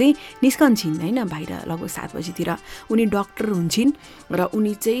लागि चाहिँ निस्कन्छन् होइन, बाहिर लगभग 7 बजीतिर। उनी डक्टर हुन्छन् र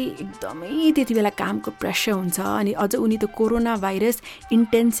उनी चाहिँ एकदमै त्यति बेला कामको प्रेसर हुन्छ अनि अझ उनी त कोरोना भाइरस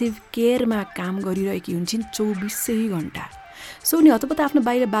इन्टेन्सिभ केयरमा काम गरिरहेकी हुन्छन् 24 घन्टा। सो उनी हतपत आफ्नो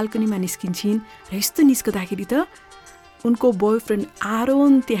बाहिर बाल्कनीमा निस्किन्छन् र यस्तो निस्कँदाखेरि त उनको बोयफ्रेन्ड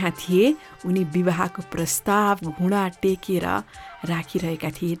आरोन त्यहाँ थिए। उनी विवाहको प्रस्ताव घुँडा टेकेर राखिरहेका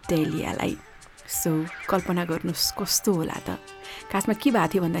थिए टेलियालाई। सो कल्पना गर्नुहोस् कस्तो होला त। खासमा के भएको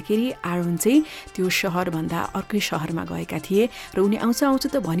थियो भन्दाखेरि आरोन चाहिँ त्यो शहरभन्दा अर्कै शहरमा गएका थिए र उनी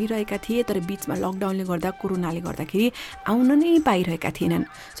आउँछ त भनिरहेका थिए, तर बिचमा लकडाउनले गर्दा कोरोनाले गर्दाखेरि आउन नै पाइरहेका थिएनन्।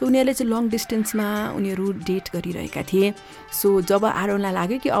 सो उनीहरूले चाहिँ लङ डिस्टेन्समा उनीहरू डेट गरिरहेका थिए। सो जब आरोनलाई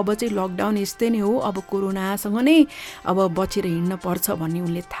लाग्यो कि अब चाहिँ लकडाउन यस्तै नै हो, अब कोरोनासँग नै अब बचेर हिँड्न पर्छ भन्ने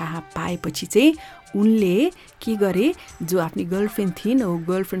उनले थाहा पाएपछि चाहिँ उनले के गरे, जो आफ्नी गर्लफ्रेन्ड थिइन् हो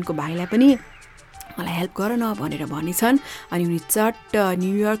गर्लफ्रेन्डको भाइलाई पनि मलाई हेल्प गर न भनेर भनेछन्। अनि उनी चट्ट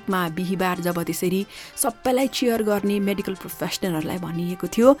न्युयोर्कमा बिहिबार जब त्यसरी सबैलाई चियर गर्ने मेडिकल प्रोफेसनलहरूलाई भनिएको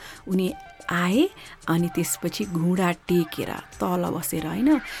थियो, उनी आए अनि त्यसपछि घुँडा टेकेर तल बसेर होइन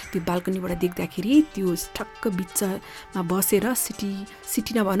त्यो बाल्कनीबाट देख्दाखेरि त्यो ठक्क बिचमा बसेर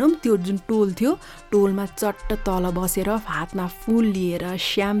सिटी नभनौँ त्यो जुन टोल थियो टोलमा चट्ट तल बसेर हातमा फुल लिएर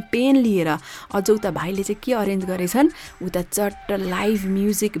स्याम्पेन लिएर अझ उता भाइले चाहिँ के अरेन्ज गरेछन्, उता चट्ट लाइभ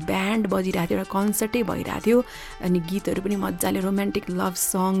म्युजिक ब्यान्ड बजिरहेको थियो, एउटा कन्सर्टै भइरहेको थियो अनि गीतहरू पनि मजाले रोमान्टिक लभ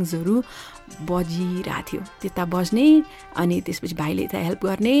सङ्ग्सहरू बजिरहेको थियो। त्यता बज्ने अनि त्यसपछि भाइले यता हेल्प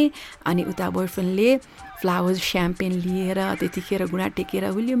गर्ने अनि उता बोयफ्रेन्डले फ्लावर्स स्याम्पेन लिएर त्यतिखेर घुँडा टेकेर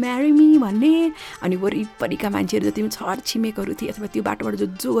विल यु म्यारी मी भन्ने। अनि वरिपरिका मान्छेहरू जति पनि छर छिमेकहरू थिए अथवा त्यो बाटोबाट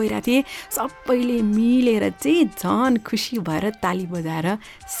जो गइरहेको थिए सबैले मिलेर चाहिँ झन् खुसी भएर ताली बजाएर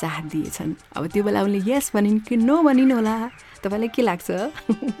साथ दिएछन्। अब त्यो बेला उनले यस भनिन् कि नो भनिन् होला। तपाईँलाई के लाग्छ?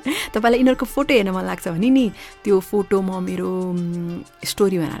 तपाईँलाई यिनीहरूको फोटो हेर्न मन लाग्छ भने नि त्यो फोटो म मेरो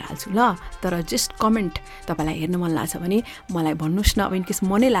स्टोरी बनाएर हाल्छु ल, तर जस्ट कमेन्ट तपाईँलाई हेर्न मन लाग्छ भने मलाई भन्नुहोस् न। अब इनकेस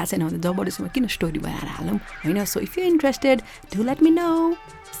मनै लाग्छ छैन भने जबरजस्तीमा किन स्टोरी बनाएर हालौँ होइन। So if you interested do let me know.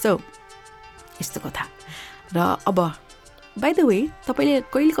 So यस्तो कथा। र अब बाई द वे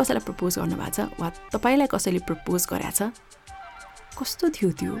तपाईँले कहिले कसैलाई प्रपोज गर्नुभएको छ वा तपाईँलाई कसैले प्रपोज गरेछ? कस्तो थियो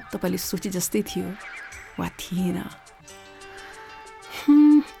त्यो? तपाईँले सोचे जस्तै थियो वा थिएन?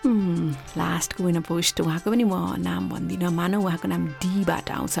 लास्टको विनर पोस्ट उहाँको पनि म नाम भन्दिनँ, मानौ उहाँको नाम डीबाट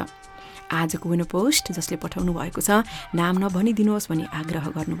आउँछ। आजको विनर पोस्ट जसले पठाउनु भएको छ नाम नभनिदिनुहोस् भनी आग्रह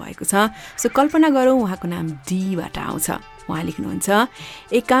गर्नुभएको छ। सो कल्पना गरौँ उहाँको नाम डीबाट आउँछ। उहाँ लेख्नुहुन्छ,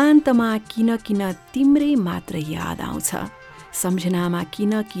 एकान्तमा किन किन तिम्रै मात्र याद आउँछ, सम्झनामा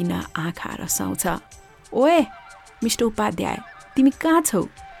किन किन आँखा रसाउँछ। ओए मिस्टर उपाध्याय तिमी कहाँ छौ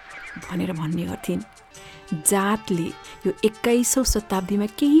भनेर भन्ने गर्थिन्। जातले यो 21औं शताब्दीमा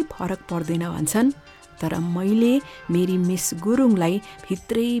केही फरक पर्दैन भन्छन्, तर मैले मेरी मिस गुरुङलाई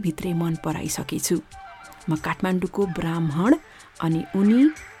भित्रै मन पराइसकेछु। म काठमाडौँको ब्राह्मण अनि उनी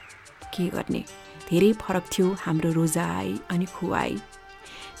के गर्ने, धेरै फरक थियो हाम्रो रोजाइ अनि खुवाई।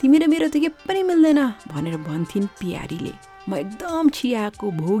 तिमी र मेरो त के पनि मिल्दैन भनेर भन्थिन् प्यारीले। म एकदम चियाको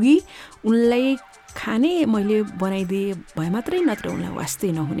भोगी, उनलाई खाने मैले बनाइदिए भए मात्रै, नत्र उनलाई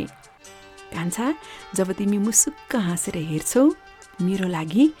वास्तै नहुने। कान्छा जब तिमी मुसुक्क हाँसेर हेर्छौ मेरो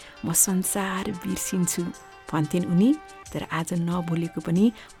लागि म संसार बिर्सिन्छु भन्थिन् उनी। तर आज नभुलेको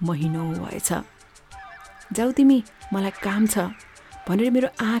पनि महिनौ भएछ। जाऊ तिमी मलाई काम छ भनेर मेरो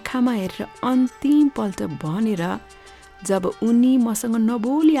आँखामा हेरेर अन्तिम पल्ट भनेर जब उनी मसँग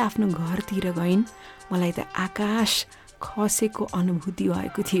नबोली आफ्नो घरतिर गइन्, मलाई त आकाश खसेको अनुभूति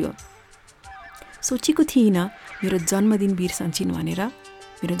भएको थियो। सोचेको थिइनँ मेरो जन्मदिन बिर्सन्छन् भनेर।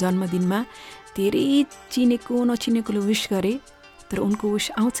 मेरो जन्मदिनमा धेरै चिनेको नचिनेकोले विश गरे, तर उनको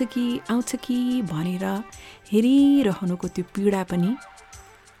विश आउँछ कि भनेर हेरिरहनुको त्यो पीडा पनि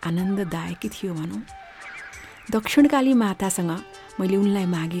आनन्ददायकै थियो भनौँ। दक्षिणकाली मातासँग मैले उनलाई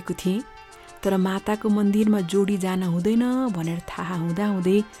मागेको थिएँ, तर माताको मन्दिरमा जोडी जान हुँदैन भनेर थाहा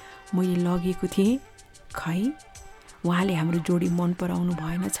हुँदाहुँदै मैले लगेको थिएँ। खै उहाँले हाम्रो जोडी मन पराउनु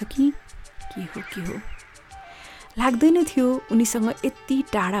भएन छ कि के हो लाग्दैन थियो उनीसँग यति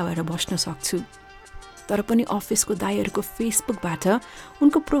टाढा भएर बस्न सक्छु। तर पनि अफिसको दाइहरूको फेसबुकबाट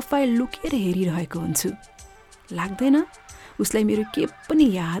उनको प्रोफाइल लुकेर हेरिरहेको हुन्छु। लाग्दैन उसलाई मेरो के पनि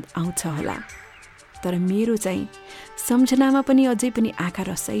याद आउँछ होला, तर मेरो चाहिँ सम्झनामा पनि अझै पनि आँखा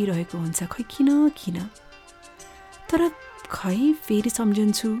रसाइरहेको हुन्छ। खै किन तर खै फेरि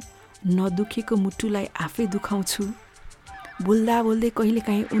सम्झन्छु, नदुखेको मुटुलाई आफै दुखाउँछु। बोल्दा बोल्दै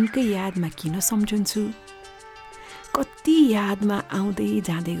कहिलेकाहीँ उनकै यादमा किन सम्झन्छु। कति यादमा आउँदै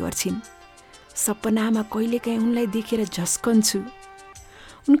जाँदै गर्छिन्। सपनामा कहिलेकाहीँ उनलाई देखेर झस्कन्छु।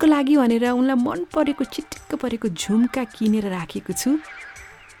 उनको लागि भनेर उनलाई मन परेको चिटिक्क परेको झुम्का किनेर राखेको छु।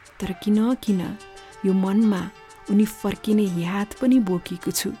 तर किन यो मनमा उनी फर्किने याद पनि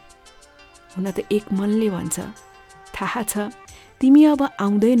बोकेको छु। हुन त एक मनले भन्छ, थाहा छ तिमी अब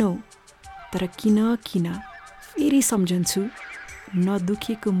आउँदैनौ, तर किन फेरि सम्झन्छु।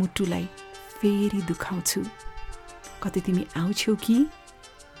 नदुखेको मुटुलाई फेरि दुखाउँछु। कतै तिमी आउँछौ कि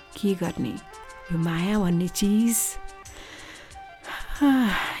के गर्ने। यो माया भन्ने चिज,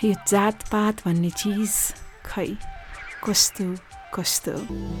 यो जातपात भन्ने चिज, खै कस्तो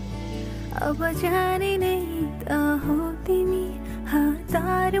अब जाने नै त हो तिमी,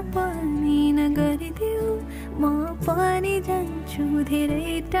 हतार पनि नगरिदेऊ। म पनि जान्छु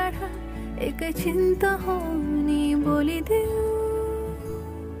धेरै टाढा, एकैछिन त हो नि बोलिदेऊ।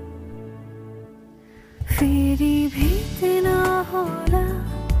 फेरि भेट्न होला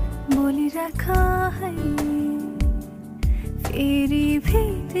बोलिराख है, फेरि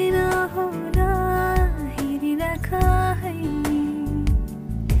भेट्न होला हेरिराख है,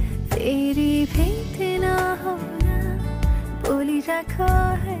 फेरि भेट्न होला बोलिराख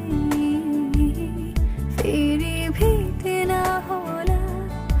है, फेरि भेट्न होला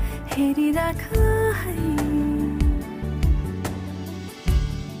हेरिराख है।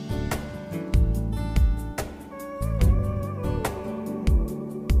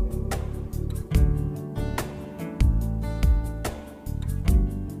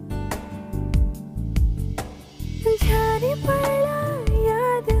 झारी पर्ला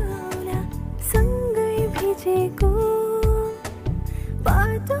याद आउला सँगै भिजेको,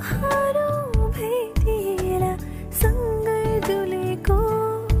 बाटोहरू भेटिएला सँगै डुलेको।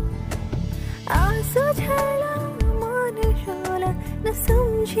 आँसु झर्ला मन रोला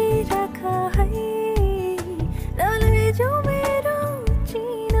नसम्झिराख है, नलैजाऊ मेरो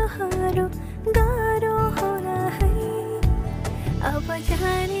चिनहरू गाह्रो होला है। अब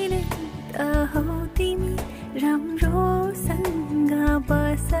जाने नै त हौ तिमी, राम्रोसँग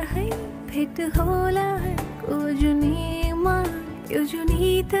बस है। भेट होला को जुनीमा, यो जुनी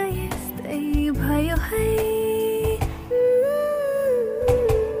त यस्तै भयो है।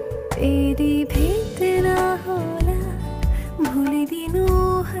 फेरि भेट्न होला भुलिदिनु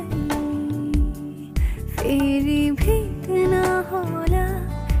है, फेरि भेट्न होला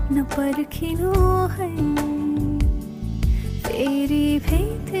नपर्खिनु है, फेरि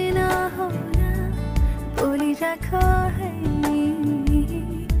भेट्न होला बोलिराख है,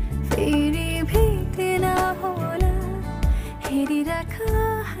 फेरि भेट्न होला हेरिराख है।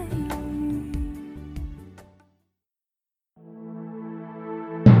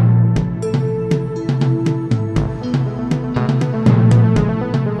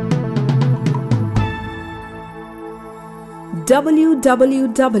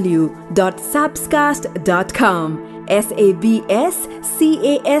 www.sabscast.com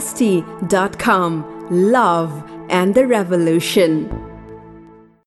sabscast.com. Love and the Revolution.